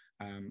it.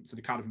 So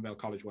the Cardiff and Vale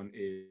College one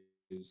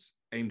is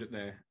aimed at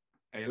their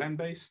ALN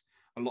base.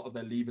 A lot of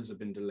their leavers have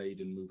been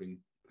delayed in moving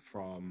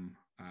from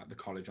the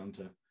college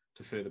onto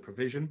further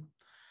provision,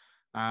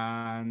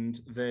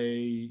 and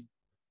they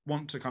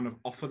want to kind of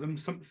offer them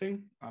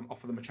something,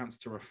 offer them a chance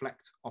to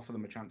reflect, offer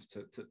them a chance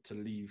to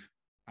leave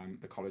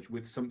the college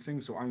with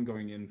something. So I'm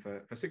going in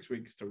for 6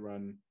 weeks to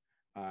run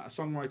a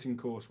songwriting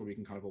course where we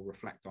can kind of all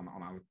reflect on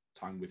our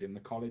time within the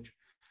college.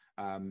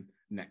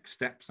 Next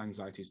steps,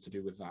 anxieties to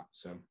do with that.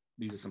 So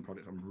these are some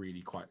projects I'm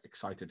really quite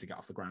excited to get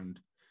off the ground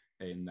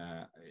in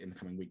the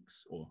coming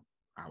weeks or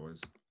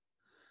hours.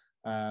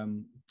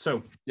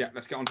 So yeah,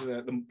 let's get on to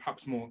the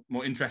perhaps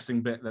more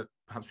interesting bit that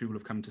perhaps people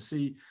have come to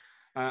see.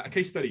 A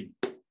case study.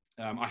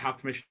 I have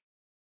permission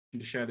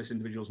to share this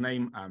individual's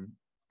name.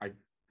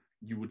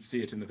 You would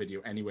see it in the video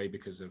anyway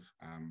because of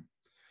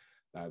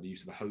the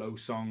use of a hello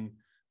song,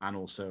 and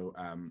also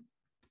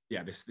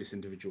yeah, this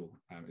individual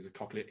is a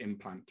cochlear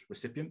implant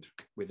recipient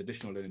with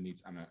additional learning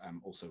needs and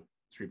also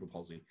cerebral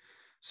palsy.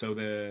 So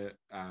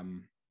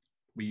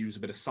we use a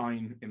bit of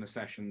sign in the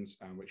sessions,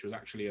 which was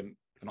actually an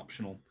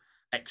optional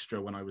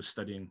extra when I was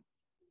studying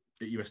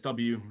at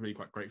USW. Really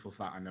quite grateful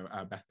for that. I know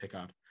Beth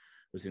Pickard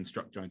was the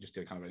instructor. I just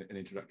did kind of an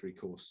introductory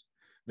course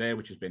there,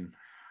 which has been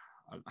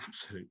an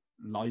absolute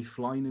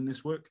lifeline in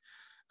this work.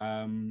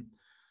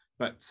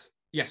 But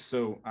yes,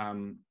 so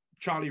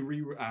Charlie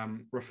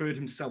referred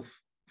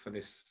himself for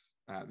this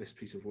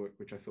piece of work,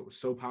 which I thought was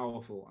so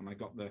powerful, and I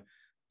got the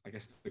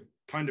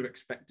kind of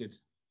expected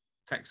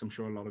text. I'm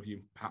sure a lot of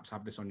you perhaps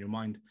have this on your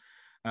mind.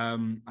 I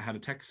had a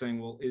text saying,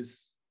 well,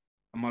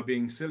 am I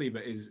being silly,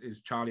 but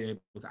is Charlie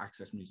able to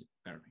access music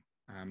therapy?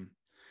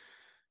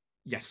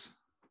 Yes,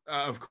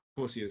 of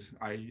course he is.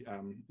 I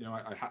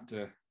had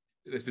to,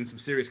 there's been some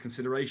serious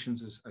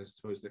considerations as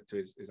opposed to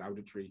his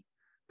auditory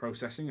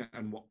processing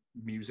and what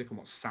music and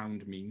what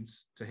sound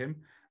means to him,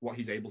 what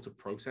he's able to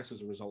process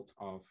as a result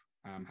of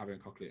having a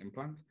cochlear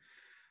implant.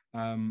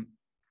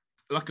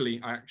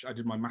 Luckily, I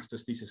did my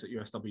master's thesis at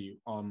USW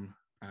on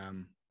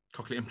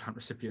cochlear implant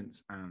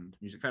recipients and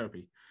music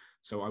therapy.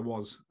 So I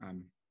was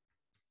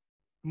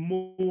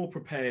more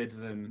prepared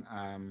than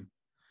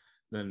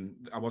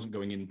I wasn't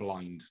going in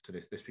blind to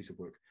this piece of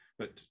work.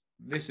 But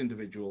this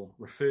individual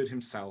referred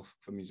himself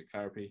for music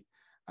therapy.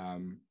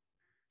 An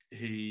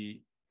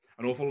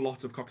awful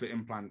lot of cochlear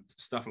implant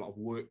stuff, a lot of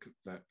work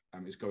that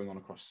is going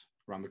on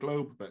around the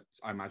globe, but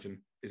I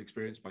imagine is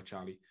experienced by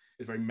Charlie,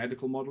 is a very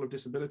medical model of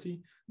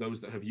disability. Those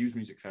that have used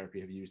music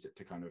therapy have used it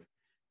to kind of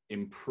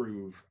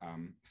improve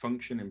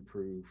function,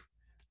 improve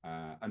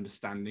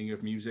understanding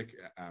of music,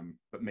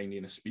 but mainly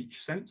in a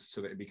speech sense,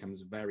 so that it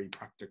becomes very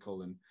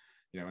practical and,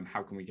 and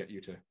how can we get you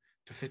to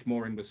fit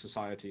more in with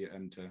society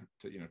and to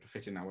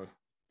fit in our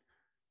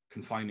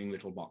confining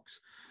little box.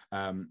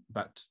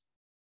 But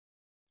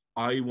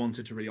I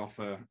wanted to really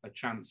offer a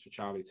chance for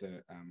Charlie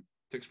to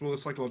explore the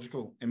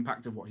psychological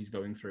impact of what he's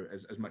going through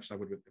as much as I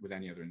would with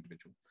any other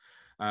individual.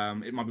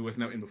 It might be worth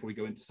noting before we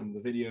go into some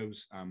of the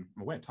videos, I'm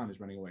aware time is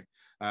running away,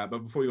 but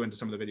before we go into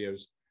some of the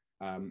videos,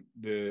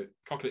 the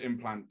cochlear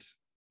implant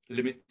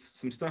limits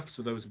some stuff.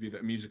 So those of you that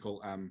are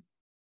musical,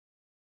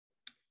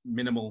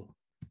 minimal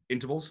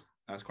intervals,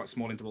 it's quite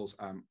small intervals,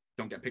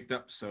 don't get picked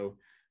up. So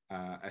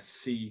a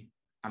C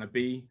and a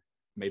B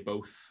may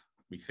both,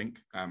 we think,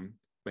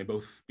 may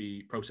both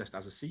be processed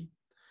as a C.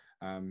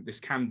 This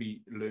can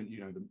be learned,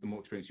 the more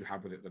experience you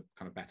have with it, the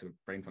kind of better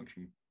brain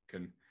function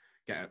can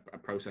get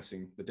at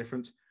processing the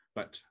difference.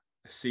 But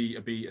a C,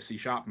 a B, a C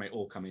sharp may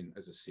all come in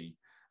as a C,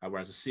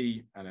 whereas a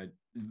C and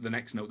the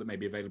next note that may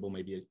be available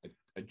may be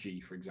a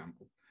G, for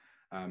example.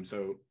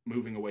 So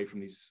moving away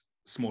from these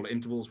smaller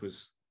intervals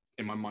was,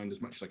 in my mind,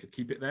 as much as I could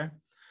keep it there.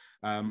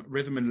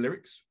 Rhythm and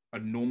lyrics are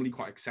normally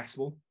quite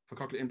accessible for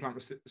cochlear implant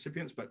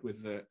recipients, but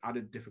with the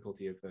added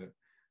difficulty of the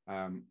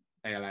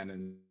ALN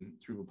and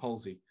cerebral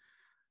palsy,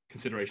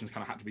 considerations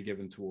kind of had to be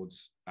given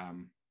towards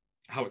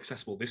how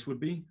accessible this would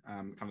be,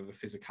 kind of the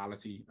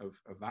physicality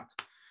of that.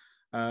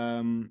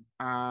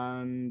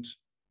 And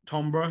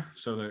timbre,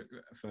 so that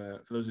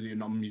for those of you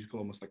non-musical,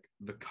 almost like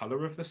the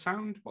color of the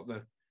sound, what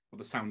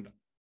the sound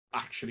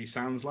actually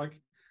sounds like.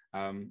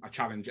 I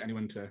challenge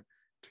anyone to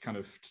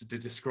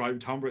describe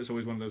timbre. It's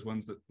always one of those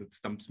ones that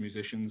stumps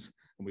musicians,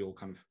 and we all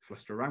kind of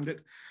fluster around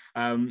it.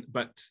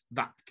 But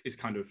that is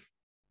kind of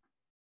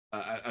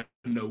a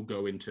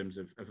no-go in terms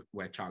of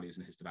where Charlie is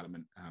in his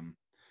development.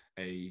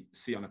 A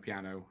C on a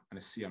piano and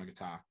a C on a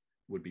guitar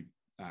would be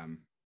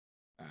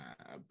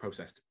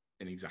processed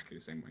in exactly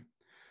the same way.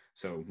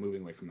 So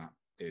moving away from that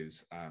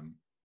is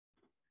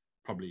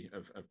probably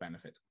of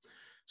benefit.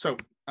 So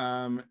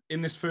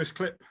in this first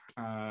clip,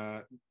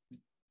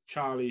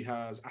 Charlie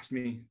has asked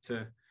me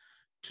to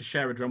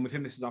share a drum with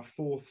him. This is our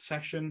 4th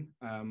session.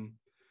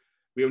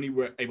 We only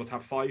were able to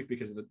have 5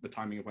 because of the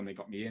timing of when they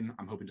got me in.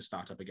 I'm hoping to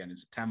start up again in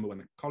September when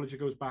the college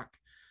goes back.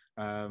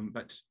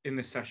 But in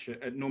this session,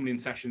 normally in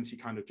sessions, he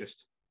kind of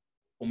just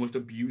almost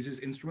abuses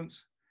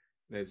instruments.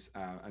 There's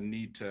a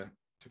need to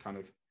kind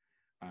of,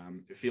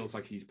 it feels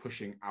like he's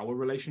pushing our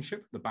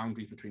relationship, the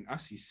boundaries between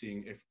us. He's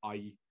seeing if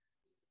I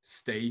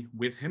stay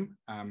with him,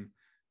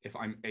 if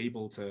I'm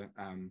able to,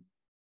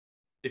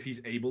 if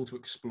he's able to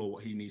explore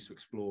what he needs to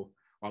explore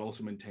while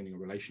also maintaining a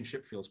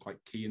relationship, feels quite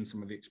key in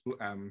some of the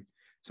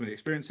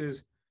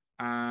experiences.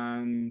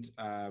 And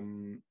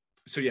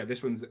so yeah,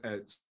 this one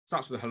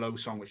starts with a hello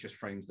song, which just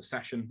frames the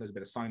session. There's a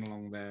bit of sign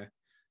along there.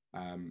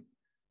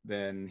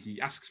 then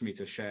he asks me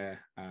to share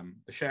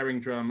the sharing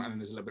drum, and then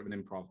there's a little bit of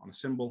an improv on a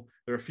cymbal.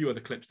 There are a few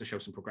other clips to show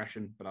some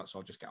progression, but so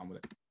I'll just get on with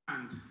it.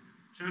 And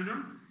sharing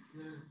drum?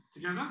 Yeah.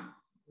 Together?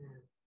 Yeah.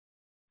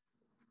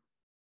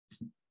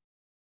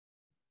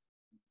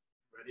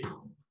 Ready?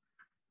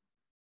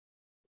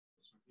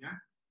 Yeah?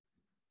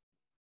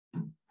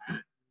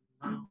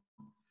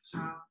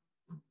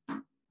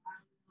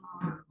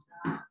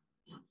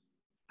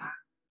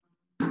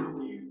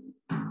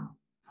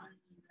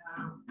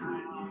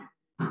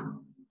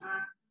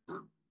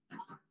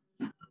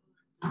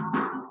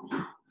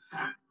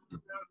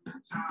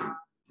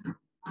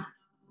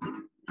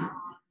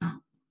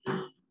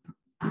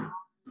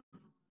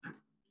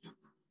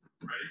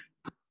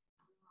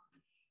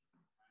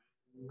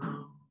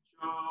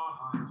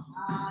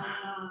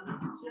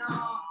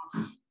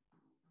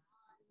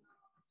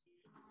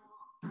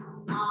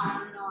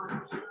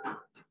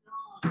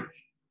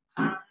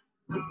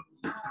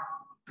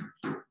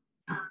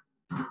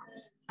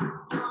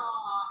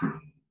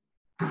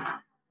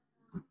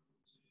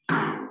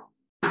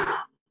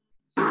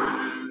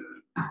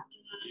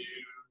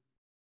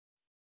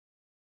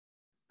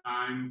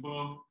 Time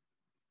for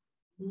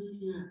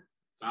music.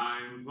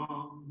 Time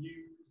for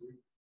music.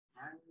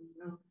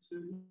 And up to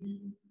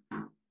you.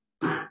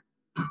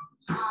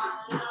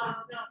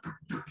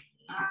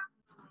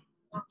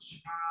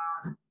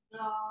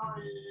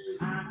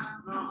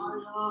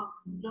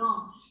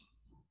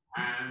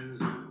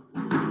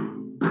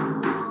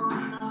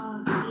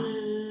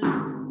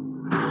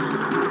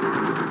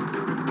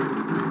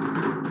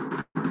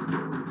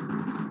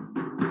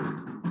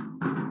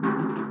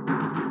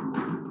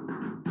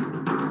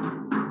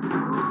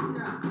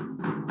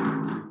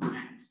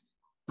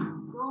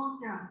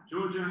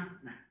 Georgia,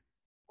 next.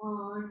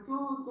 Oh,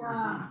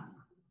 Georgia.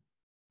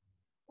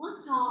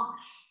 What Josh?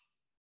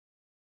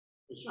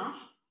 It's Josh?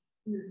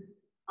 Yeah.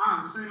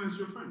 Ah, the same as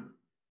your friend?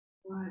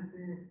 Right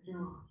there, Josh.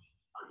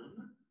 I don't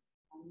know.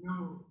 I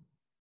know.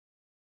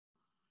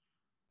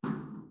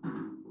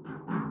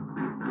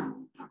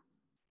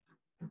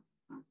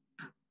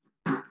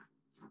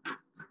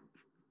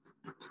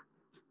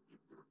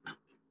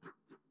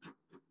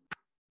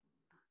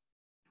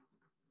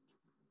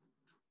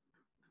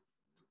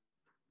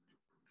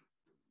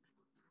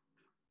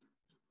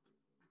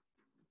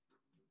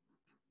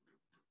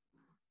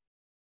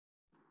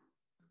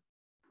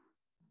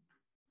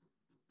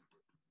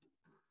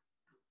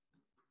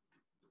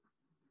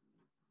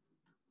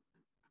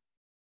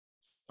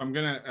 I'm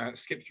going to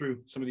skip through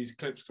some of these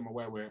clips because I'm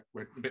aware we're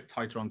a bit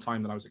tighter on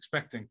time than I was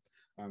expecting.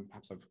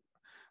 Perhaps I've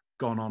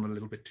gone on a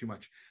little bit too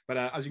much. But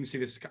as you can see,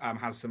 this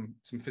has some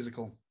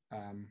physical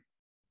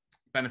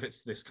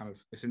benefits to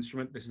this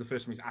instrument. This is the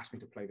first time he's asked me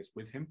to play this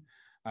with him.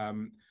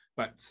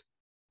 But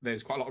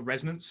there's quite a lot of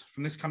resonance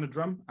from this kind of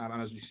drum.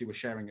 And as you see, we're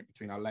sharing it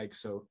between our legs.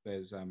 So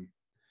there's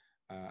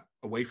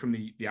away from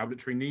the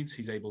auditory needs,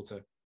 he's able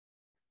to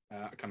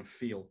kind of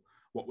feel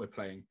what we're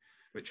playing,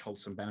 which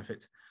holds some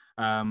benefit.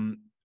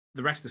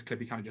 The rest of this clip,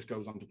 he kind of just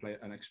goes on to play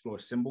and explore a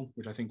cymbal,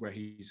 which I think where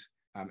he's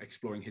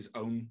exploring his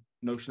own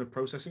notion of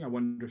processing. I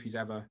wonder if he's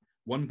ever,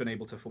 been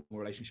able to form a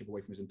relationship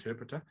away from his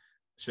interpreter.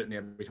 Certainly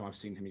every time I've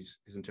seen him, his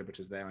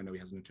interpreter's there. I know he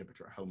has an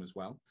interpreter at home as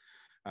well.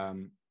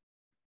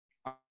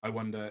 I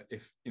wonder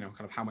if, kind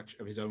of how much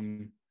of his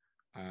own,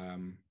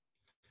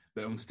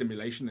 the own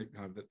stimulation,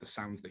 kind of the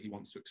sounds that he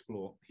wants to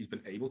explore, he's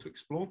been able to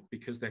explore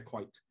because they're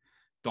quite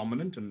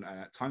dominant and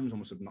at times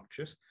almost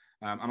obnoxious.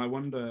 And I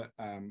wonder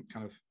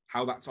kind of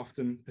how that's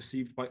often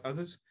perceived by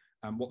others,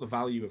 what the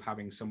value of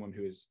having someone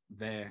who is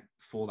there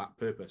for that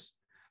purpose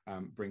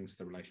brings to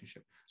the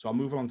relationship. So I'll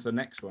move on to the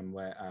next one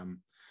where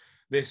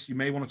this, you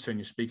may want to turn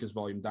your speaker's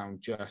volume down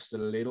just a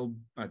little,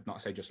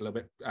 not say just a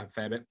little bit, a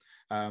fair bit.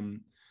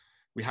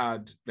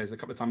 There's a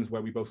couple of times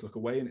where we both look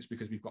away, and it's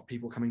because we've got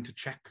people coming to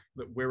check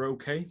that we're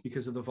okay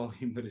because of the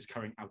volume that is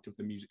coming out of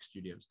the music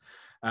studios.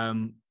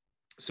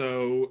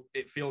 So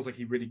it feels like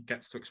he really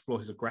gets to explore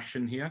his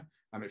aggression here.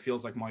 It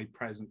feels like my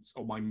presence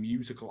or my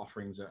musical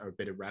offerings are a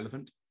bit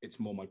irrelevant. It's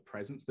more my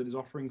presence that is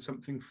offering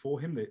something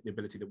for him, the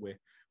ability that we're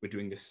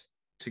doing this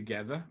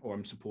together, or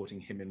I'm supporting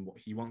him in what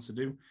he wants to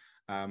do.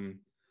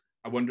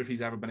 I wonder if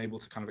he's ever been able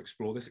to kind of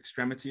explore this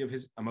extremity of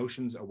his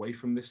emotions away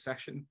from this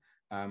session.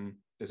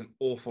 There's an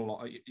awful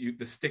lot.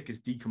 The stick is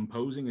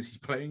decomposing as he's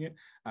playing it.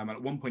 And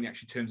at one point, he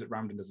actually turns it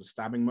around and does a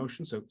stabbing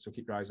motion. So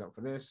keep your eyes out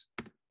for this.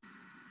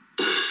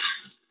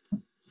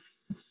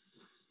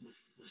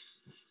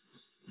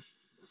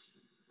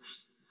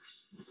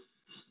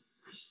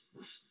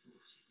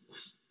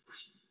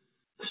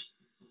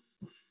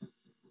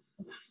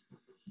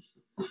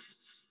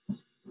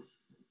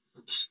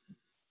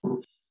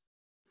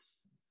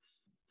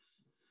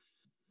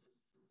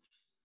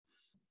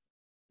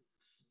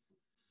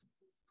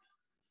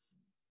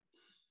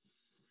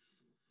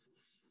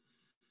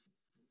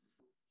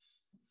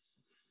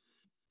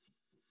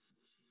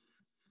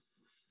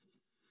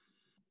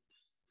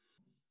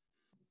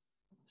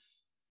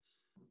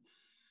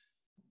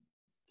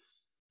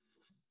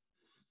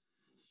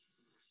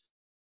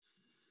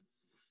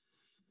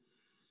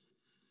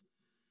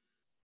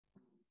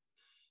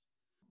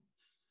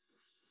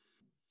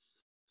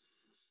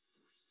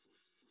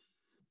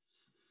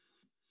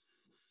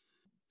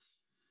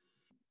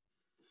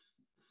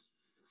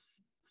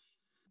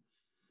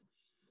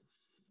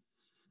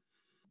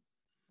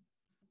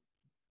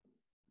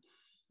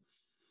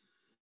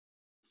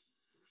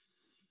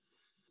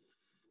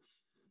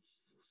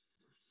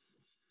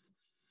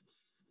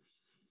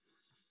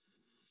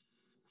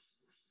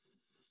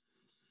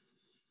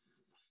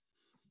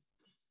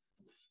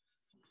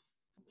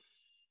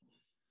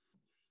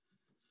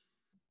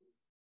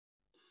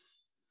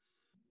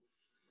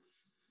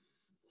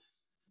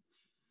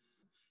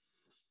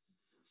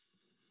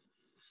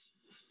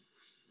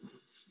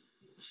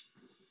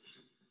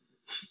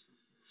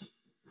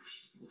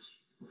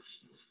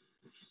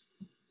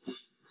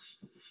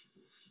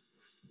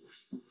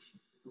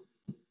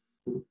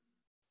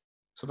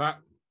 that,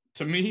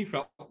 to me,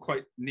 felt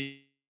quite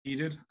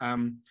needed.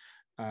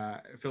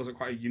 It feels like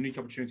quite a unique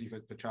opportunity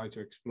for Charlie to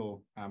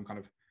explore kind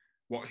of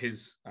what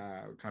his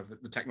kind of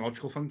the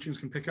technological functions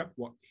can pick up,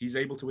 what he's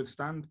able to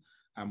withstand,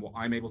 and what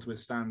I'm able to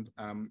withstand.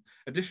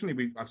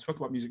 Additionally, I've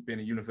spoken about music being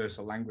a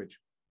universal language,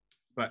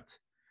 but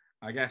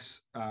I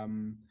guess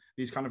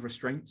these kind of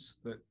restraints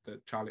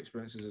that Charlie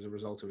experiences as a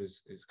result of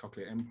his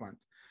cochlear implant.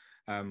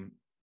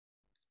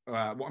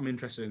 What I'm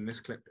interested in this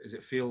clip is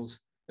it feels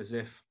as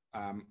if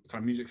kind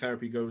of music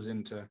therapy goes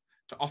into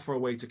to offer a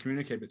way to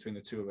communicate between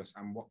the two of us,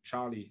 and what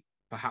Charlie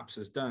perhaps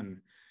has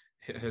done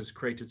has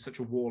created such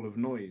a wall of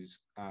noise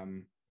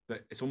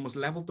that it's almost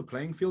leveled the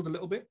playing field a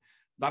little bit.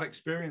 That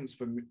experience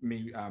for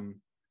me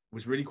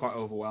was really quite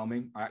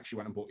overwhelming. I actually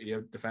went and bought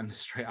ear defenders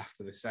straight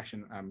after this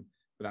session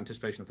with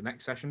anticipation of the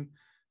next session.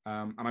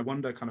 And I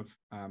wonder kind of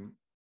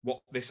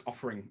what this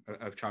offering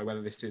of Charlie,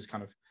 whether this is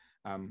kind of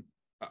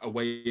a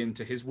way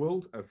into his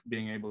world of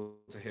being able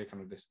to hear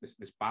kind of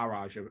this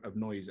barrage of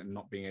noise and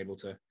not being able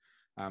to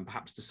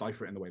perhaps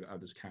decipher it in the way that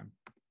others can.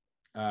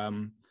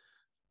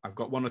 I've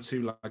got one or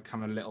two like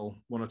kind of little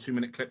 1 or 2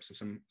 minute clips of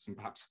some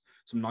perhaps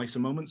some nicer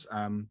moments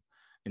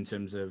in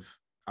terms of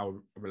our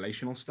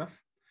relational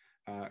stuff,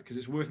 because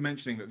it's worth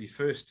mentioning that the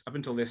first, up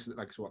until this,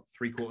 like so what,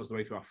 3/4 of the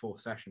way through our 4th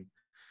session,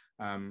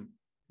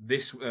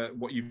 this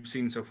what you've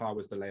seen so far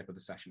was the layup of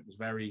the session. It was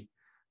very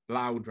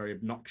loud, very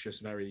obnoxious,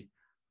 very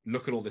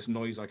look at all this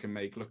noise I can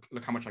make,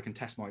 look how much I can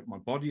test my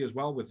body as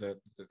well with the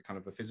kind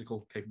of the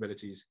physical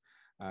capabilities.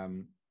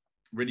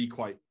 Really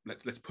quite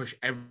let's push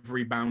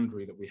every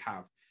boundary that we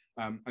have.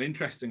 And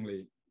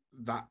interestingly,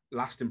 that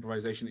last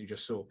improvisation that you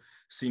just saw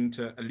seemed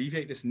to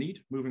alleviate this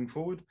need moving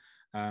forward.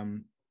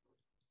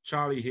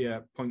 Charlie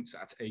here points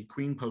at a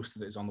Queen poster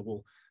that is on the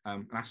wall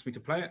and asks me to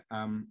play it.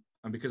 And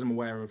because I'm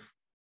aware of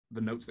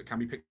the notes that can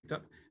be picked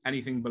up,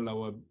 anything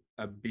below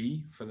a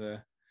B for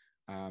the,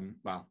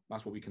 well,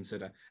 that's what we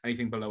consider.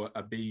 Anything below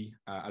a B,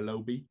 a low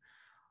B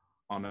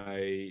on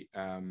a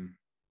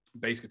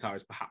bass guitar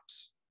is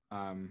perhaps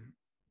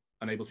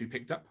unable to be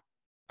picked up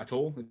at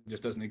all. It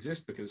just doesn't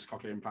exist because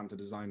cochlear implants are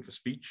designed for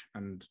speech,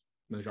 and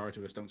the majority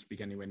of us don't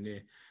speak anywhere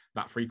near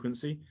that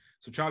frequency.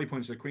 So Charlie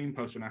points to the Queen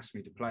poster and asks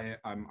me to play it.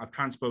 I've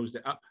transposed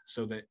it up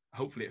so that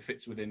hopefully it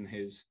fits within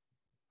his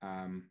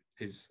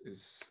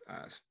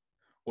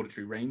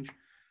auditory range.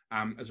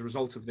 As a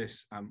result of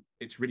this,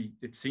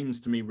 it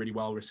seems to me really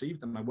well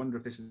received, and I wonder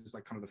if this is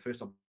like kind of the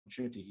first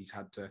opportunity he's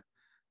had to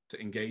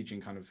engage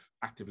in kind of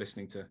active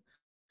listening to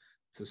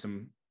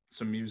some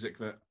music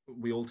that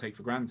we all take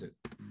for granted.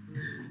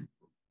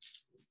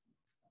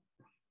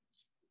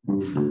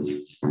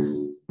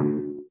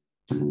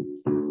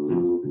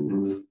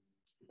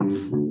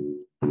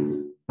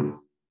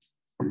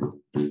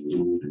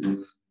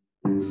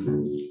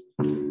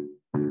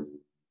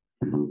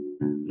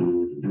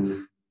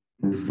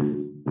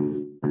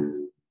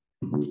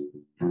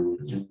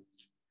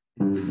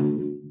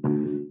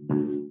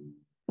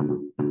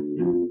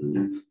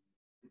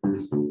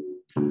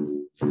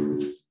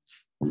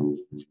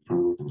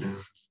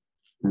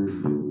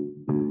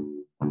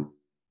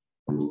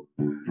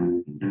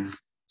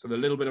 So the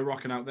little bit of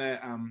rocking out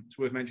there, it's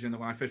worth mentioning that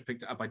when I first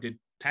picked it up, I did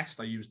test.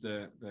 I used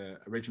the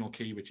original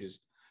key, which is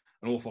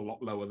an awful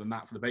lot lower than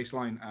that for the bass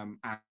line,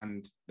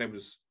 and there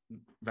was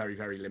very,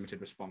 very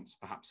limited response,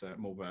 perhaps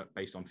more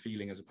based on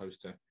feeling as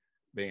opposed to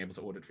being able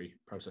to auditory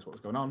process what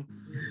was going on.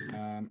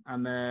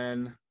 And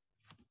then,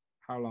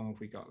 how long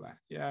have we got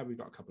left? Yeah, we've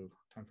got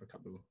time for a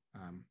couple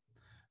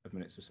of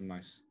minutes of some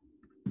nice.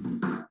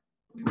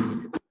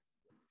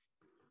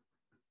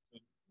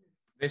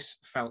 This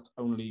felt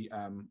only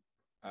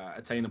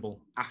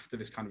attainable after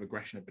this kind of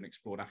aggression had been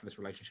explored, after this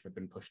relationship had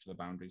been pushed to the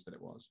boundaries that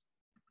it was.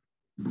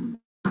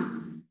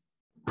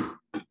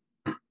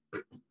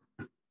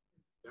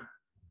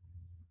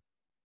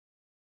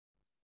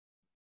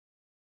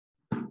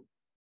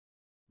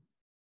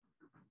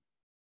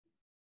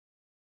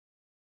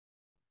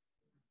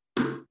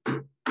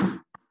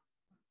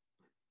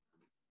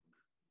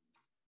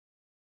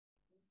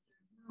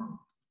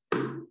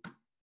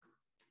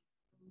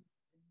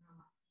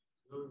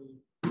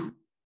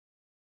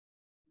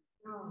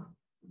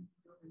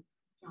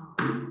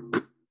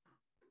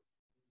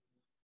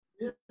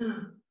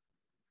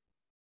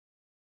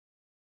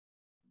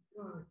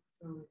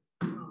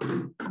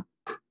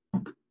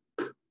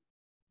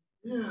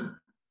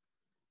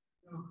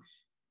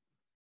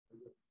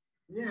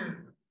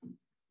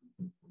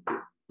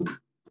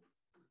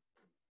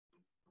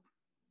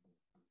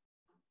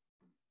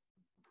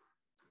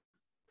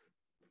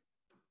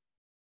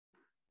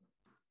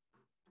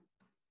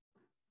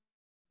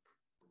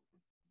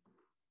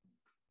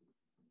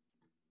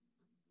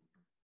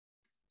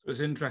 So it's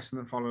interesting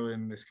that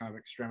following this kind of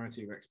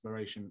extremity of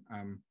exploration,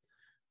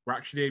 we're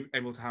actually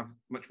able to have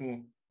much more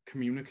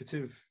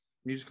communicative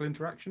musical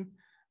interaction,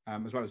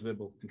 as well as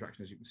verbal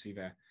interaction, as you can see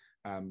there.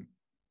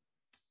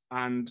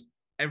 And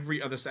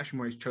every other session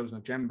where he's chosen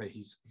a djembe,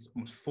 he's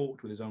almost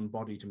fought with his own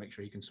body to make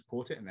sure he can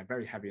support it, and they're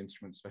very heavy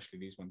instruments, especially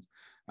these ones.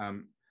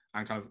 And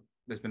kind of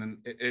there's been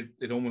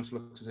it almost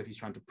looks as if he's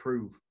trying to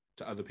prove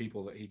to other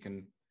people that he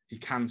can he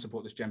can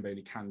support this djembe and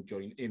he can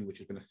join in, which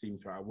has been a theme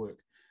throughout our work.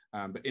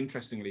 But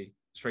interestingly,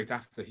 straight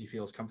after, he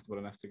feels comfortable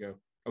enough to go,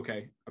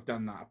 okay, I've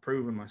done that, I've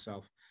proven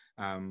myself.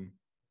 Can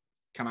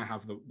I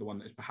have the one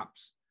that is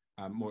perhaps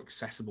more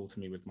accessible to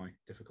me with my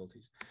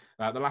difficulties?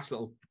 The last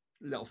little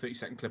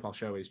 30-second clip I'll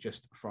show is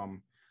just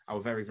from our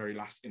very, very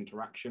last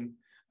interaction.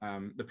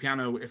 The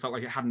piano, it felt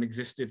like it hadn't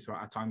existed throughout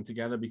our time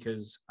together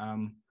because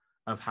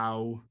of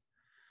how,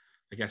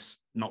 I guess,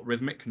 not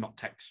rhythmic, not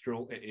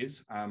textural it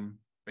is.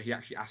 But he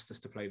actually asked us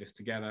to play this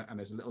together, and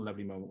there's a little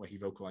lovely moment where he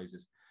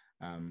vocalizes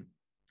and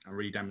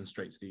really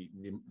demonstrates the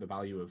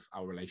value of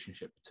our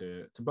relationship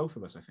to both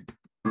of us, I think.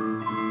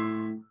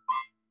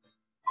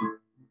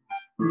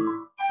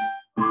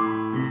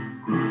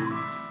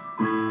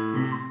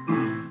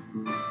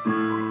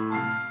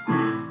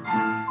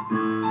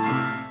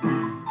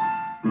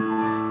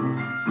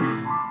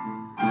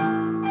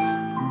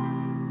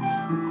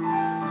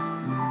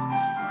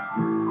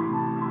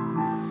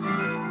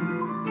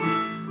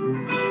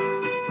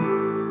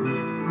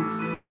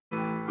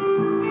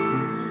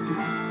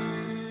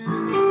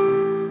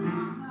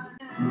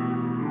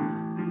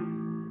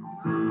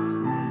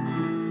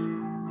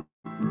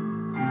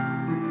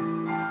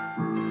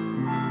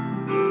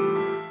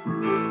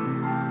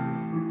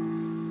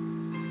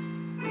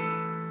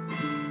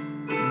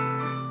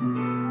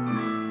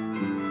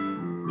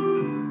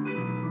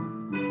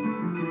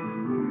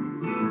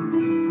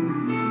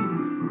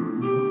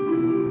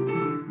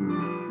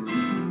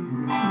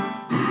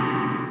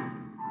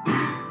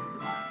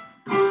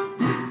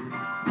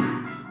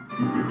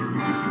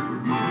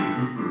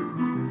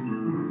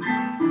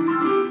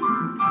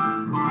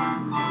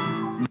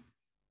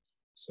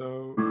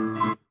 So,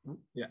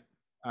 yeah,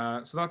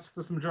 so that's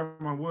the majority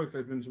of my work.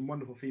 There's been some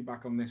wonderful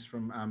feedback on this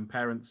from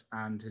parents,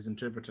 and his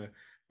interpreter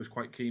was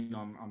quite keen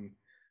on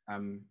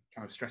kind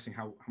of stressing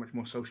how much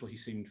more social he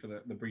seemed for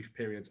the brief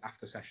periods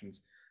after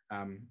sessions,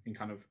 in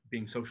kind of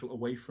being social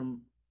away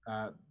from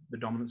the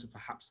dominance of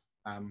perhaps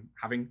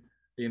having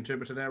the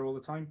interpreter there all the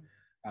time.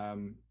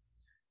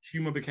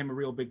 Humour became a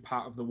real big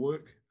part of the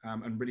work,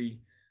 and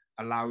really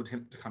allowed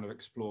him to kind of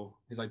explore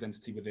his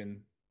identity within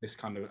this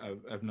kind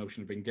of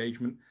notion of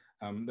engagement.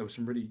 There was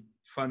some really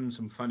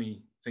some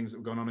funny things that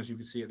were going on. As you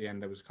could see at the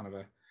end, there was kind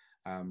of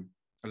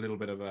a little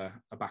bit of a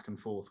back and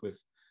forth with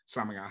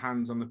slamming our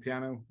hands on the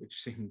piano,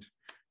 which seemed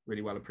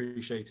really well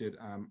appreciated.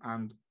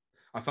 And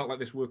I felt like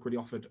this work really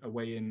offered a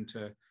way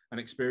into an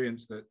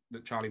experience that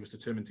Charlie was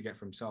determined to get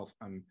for himself,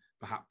 and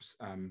perhaps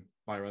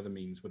via other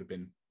means would have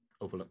been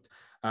overlooked.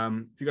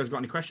 If you guys got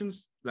any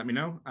questions, let me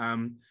know.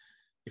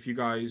 If you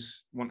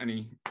guys want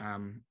any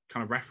kind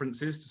of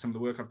references to some of the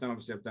work I've done,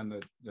 obviously I've done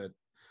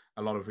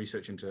a lot of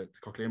research into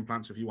cochlear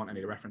implants. So if you want any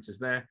of the references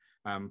there,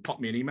 pop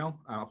me an email.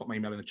 I'll pop my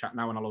email in the chat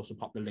now, and I'll also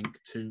pop the link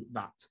to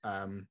that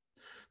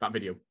that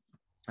video.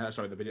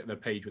 Sorry, the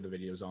page with the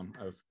videos on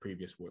of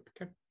previous work.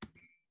 Okay.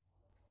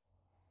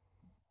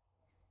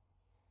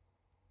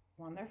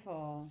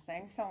 Wonderful.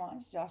 Thanks so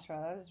much,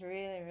 Joshua. That was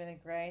really, really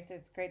great.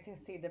 It's great to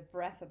see the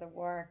breadth of the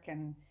work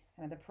and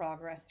the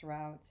progress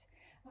throughout.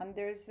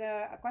 There's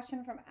a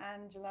question from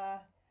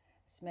Angela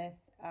Smith,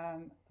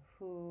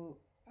 who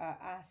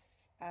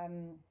asks,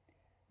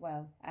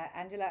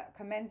 Angela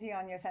commends you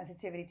on your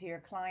sensitivity to your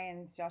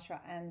clients, Joshua,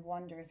 and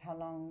wonders how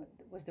long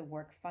was the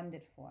work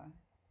funded for?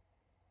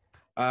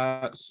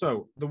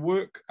 So the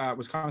work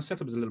was kind of set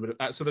up as a little bit.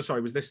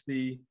 Was this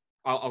the?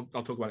 I'll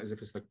talk about it as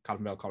if it's the Cardiff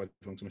and Vale College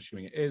one, so I'm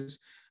assuming it is.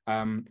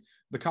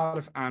 The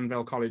Cardiff and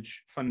Vale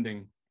College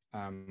funding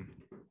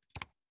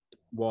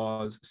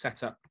was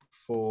set up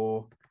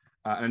for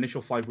an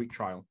initial 5-week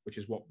trial, which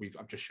is what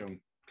I've just shown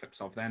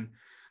clips of then.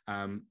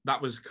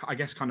 That was, I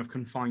guess, kind of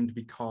confined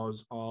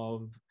because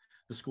of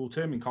the school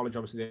term. In college,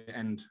 obviously,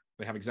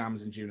 they have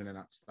exams in June, and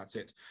then that's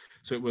it.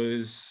 So it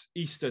was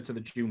Easter to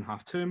the June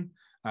half term.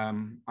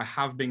 I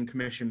have been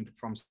commissioned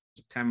from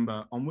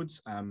September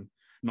onwards.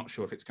 Not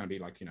sure if it's going to be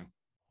like,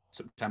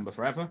 September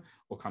forever,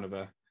 or kind of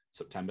a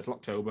September till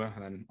October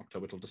and then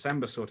October till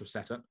December sort of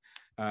setup.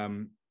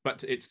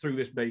 But it's through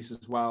this base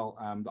as well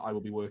that I will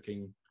be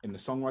working in the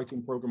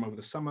songwriting program over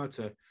the summer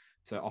to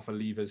offer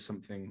leavers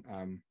something,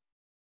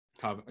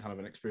 kind of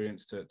an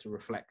experience to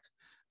reflect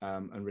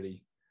and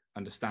really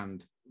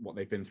understand what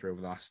they've been through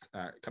over the last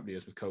couple of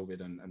years with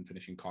COVID and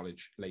finishing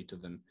college later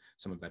than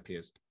some of their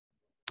peers.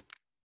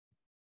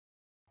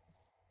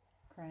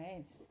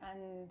 Great.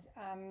 And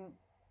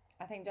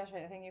I think, Joshua,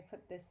 you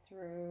put this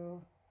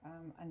through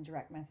on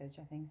direct message,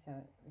 I think, so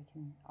we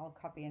can all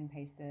copy and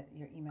paste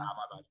your email.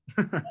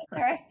 My bad. All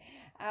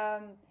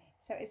right.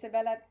 So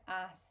Isabella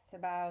asks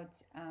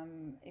about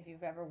if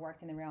you've ever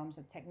worked in the realms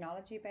of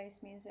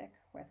technology-based music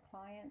with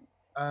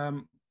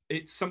clients.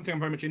 It's something I'm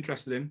very much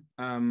interested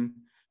in.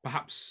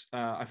 Perhaps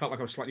I felt like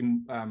I was slightly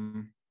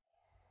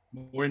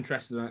more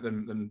interested in it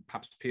than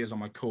perhaps peers on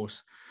my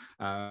course,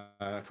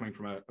 coming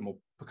from a more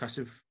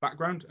percussive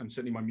background, and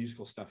certainly my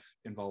musical stuff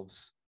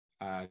involves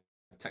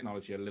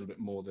technology a little bit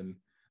more than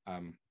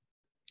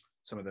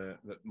some of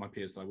my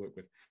peers that I work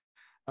with.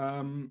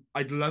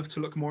 I'd love to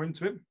look more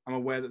into it. I'm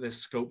aware that there's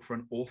scope for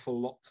an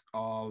awful lot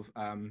of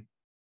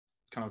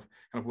kind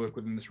of work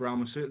within this realm.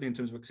 And certainly in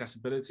terms of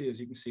accessibility, as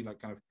you can see, like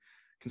kind of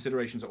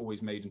considerations are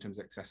always made in terms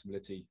of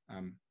accessibility,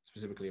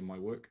 specifically in my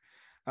work.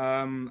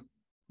 I'm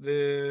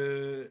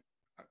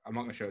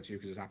not going to show it to you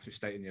because it's absolutely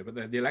stating here, but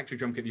the electric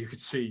drum kit that you could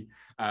see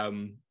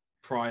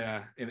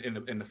prior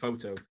in the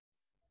photo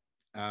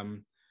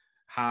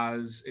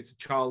it's a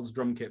child's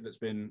drum kit that's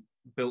been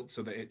built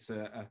so that it's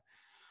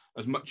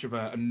as much of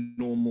a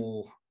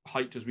normal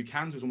height as we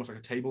can. So it's almost like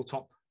a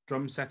tabletop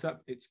drum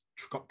setup. It's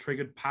got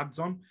triggered pads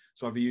on.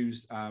 So I've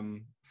used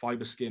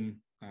fiber skin,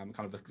 kind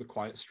of the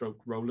quiet stroke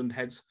Roland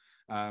heads.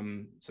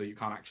 So you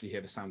can't actually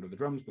hear the sound of the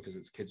drums because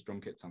it's a kid's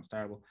drum kit, sounds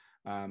terrible.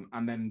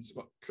 And then it's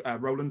got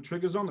Roland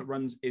triggers on that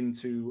runs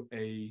into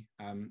a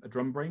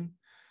drum brain.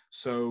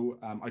 So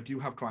I do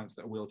have clients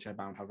that are wheelchair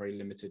bound, have very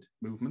limited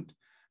movement.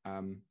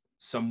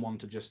 Some want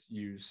to just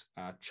use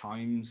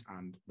chimes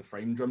and the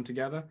frame drum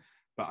together,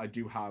 but I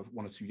do have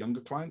one or two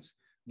younger clients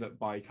that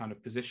by kind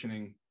of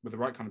positioning, with the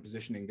right kind of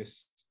positioning,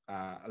 this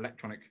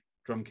electronic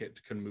drum kit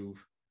can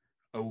move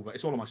over.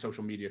 It's all on my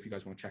social media if you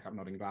guys want to check out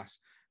nodynglas,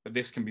 but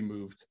this can be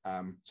moved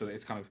so that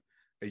it's kind of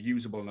a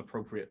usable and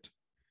appropriate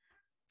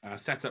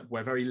setup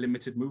where very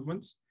limited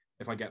movements,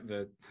 if I get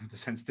the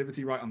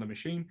sensitivity right on the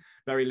machine,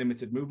 very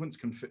limited movements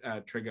can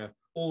trigger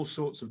all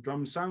sorts of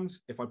drum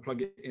sounds. If I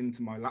plug it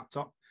into my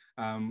laptop,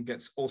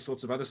 gets all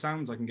sorts of other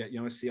sounds. I can get,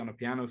 a C on a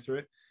piano through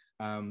it.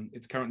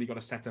 It's currently got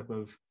a setup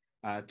of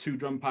 2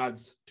 drum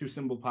pads, 2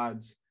 cymbal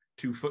pads,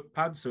 2 foot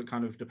pads. So it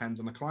kind of depends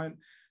on the client.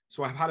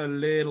 So I've had a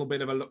little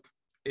bit of a look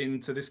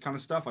into this kind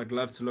of stuff. I'd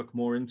love to look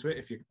more into it.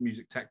 If you're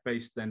music tech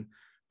based, then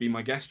be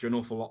my guest. You're an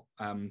awful lot,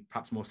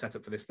 perhaps more set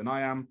up for this than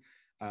I am.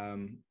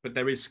 But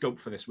there is scope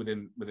for this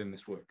within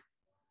this work.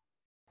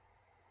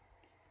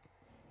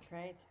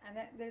 Great. And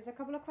there's a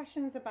couple of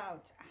questions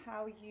about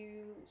how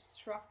you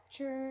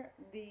structure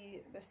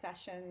the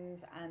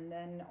sessions, and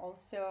then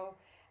also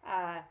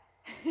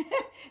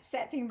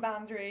setting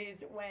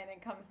boundaries when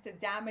it comes to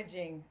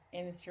damaging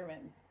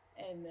instruments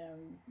in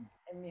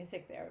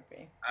music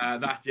therapy.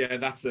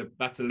 That's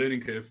a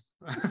learning curve.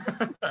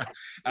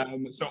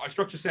 So I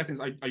structure settings.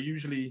 I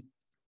usually,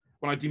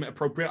 when I deem it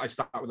appropriate, I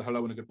start with a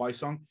hello and a goodbye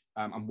song.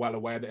 I'm well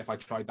aware that if I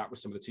tried that with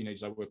some of the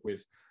teenagers I work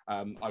with,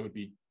 I would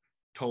be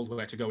told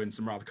where to go in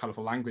some rather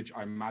colourful language,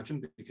 I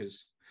imagine,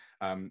 because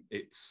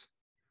it's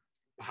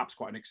perhaps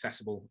quite an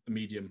accessible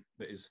medium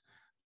that is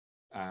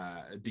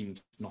deemed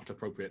not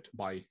appropriate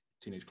by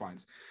teenage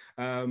clients.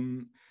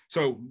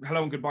 So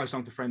hello and goodbye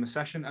song to frame the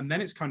session, and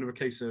then it's kind of a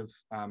case of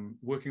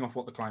working off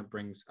what the client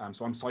brings.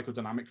 So I'm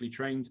psychodynamically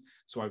trained,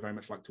 so I very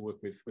much like to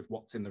work with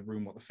what's in the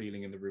room, what the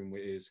feeling in the room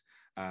is,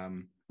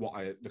 what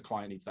the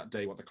client needs that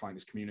day, what the client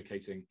is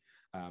communicating.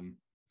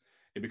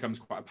 It becomes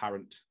quite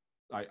apparent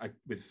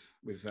with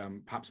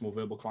perhaps more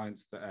verbal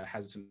clients that are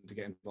hesitant to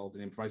get involved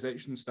in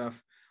improvisation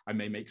stuff. I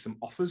may make some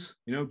offers.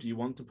 Do you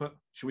want to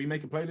should we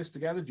make a playlist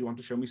together? Do you want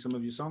to show me some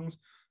of your songs?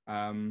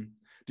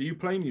 Do you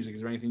play music?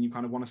 Is there anything you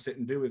kind of want to sit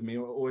and do with me?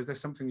 Or is there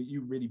something that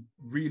you really,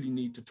 really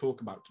need to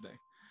talk about today?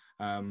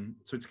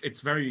 So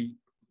it's very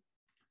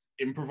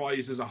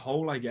improvised as a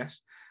whole, I guess.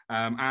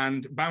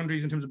 And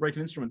boundaries in terms of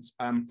breaking instruments.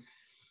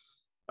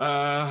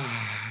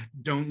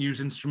 Don't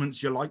use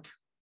instruments you like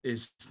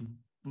is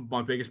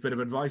my biggest bit of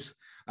advice.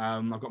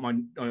 I've got my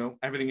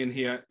everything in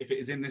here. If it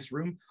is in this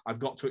room, I've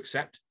got to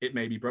accept it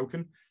may be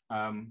broken.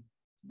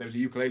 There's a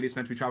ukulele that's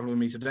meant to be traveling with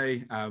me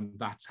today.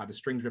 That's had the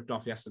strings ripped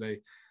off yesterday.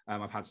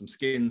 I've had some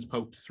skins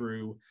poked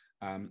through.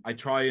 I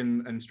try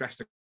and stress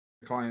to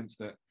clients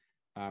that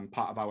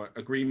part of our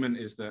agreement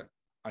is that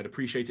I'd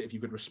appreciate it if you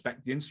could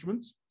respect the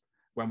instruments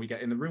when we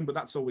get in the room, but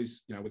that's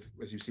always,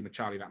 as you've seen with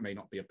Charlie, that may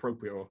not be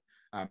appropriate or,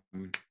 an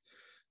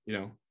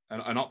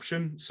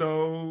option.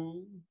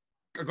 So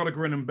I've got to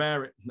grin and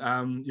bear it.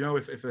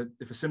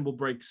 If a cymbal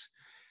breaks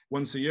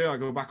once a year, I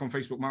go back on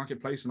Facebook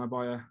Marketplace and I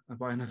buy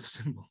another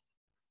cymbal.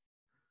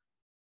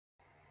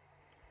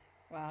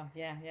 Wow,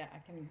 yeah, I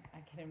can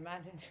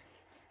imagine.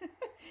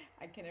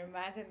 I can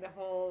imagine the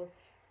whole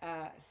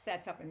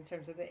setup in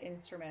terms of the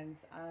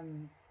instruments.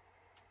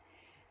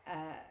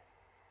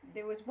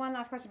 There was one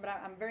last question,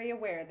 but I'm very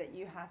aware that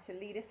you have to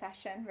lead a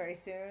session very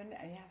soon,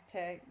 and you have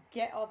to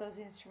get all those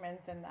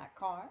instruments in that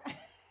car.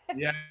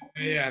 Yeah,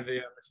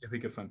 it's gonna be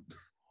good fun.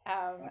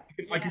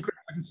 I can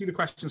see the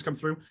questions come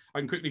through. I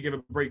can quickly give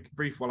a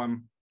brief while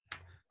I'm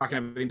backing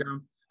everything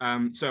down.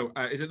 So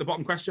is it the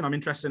bottom question? I'm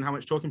interested in how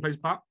much talking plays a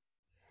part.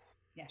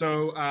 Yes.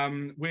 So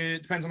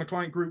it depends on the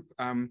client group.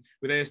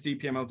 With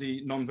ASD,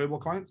 PMLD, non-verbal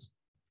clients,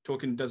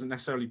 talking doesn't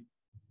necessarily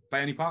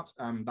play any part.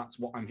 That's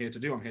what I'm here to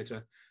do. I'm here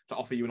to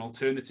offer you an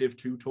alternative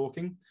to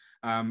talking.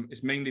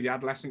 It's mainly the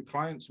adolescent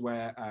clients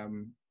where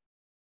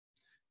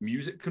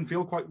music can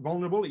feel quite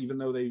vulnerable, even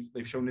though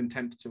they've shown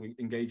intent to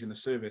engage in the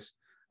service.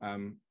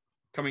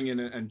 Coming in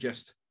and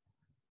just,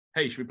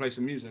 hey, should we play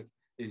some music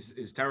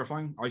is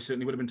terrifying. I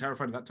certainly would have been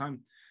terrified at that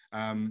time.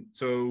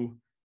 So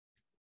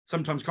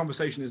sometimes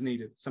conversation is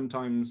needed.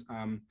 Sometimes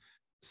I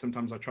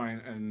try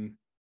and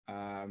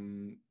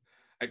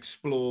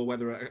explore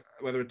whether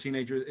a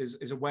teenager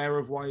is aware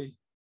of why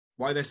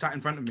they're sat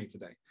in front of me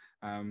today.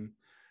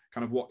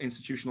 kind of what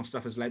institutional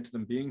stuff has led to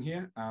them being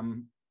here,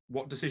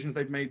 what decisions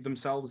they've made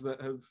themselves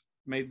that have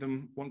made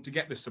them want to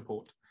get this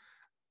support.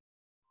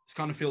 This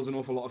kind of feels an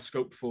awful lot of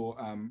scope for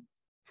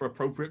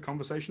appropriate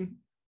conversation,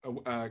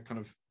 kind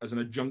of as an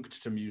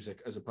adjunct to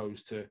music as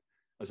opposed to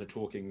as a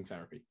talking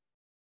therapy.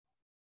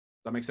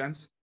 Does that make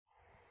sense?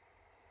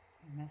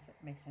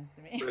 Makes sense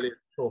to me. Brilliant.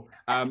 Cool.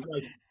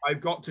 I've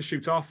got to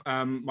shoot off.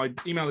 My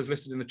email is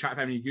listed in the chat.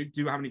 If you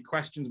do have any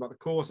questions about the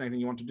course, anything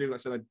you want to do, like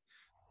I said,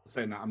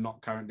 saying that I'm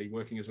not currently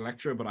working as a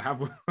lecturer, but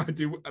I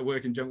do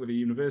work in junct with the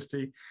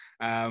university.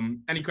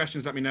 Any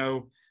questions, let me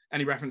know.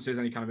 Any references,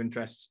 any kind of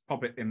interests,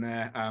 pop it in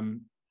there.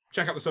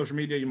 Check out the social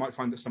media. You might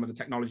find that some of the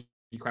technology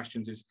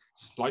questions is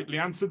slightly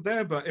answered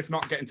there, but if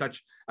not, get in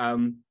touch.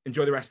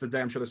 Enjoy the rest of the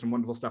day. I'm sure there's some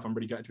wonderful stuff. I'm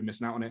really gutted to be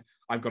missing out on it.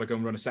 I've got to go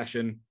and run a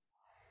session.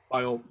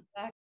 Bye all.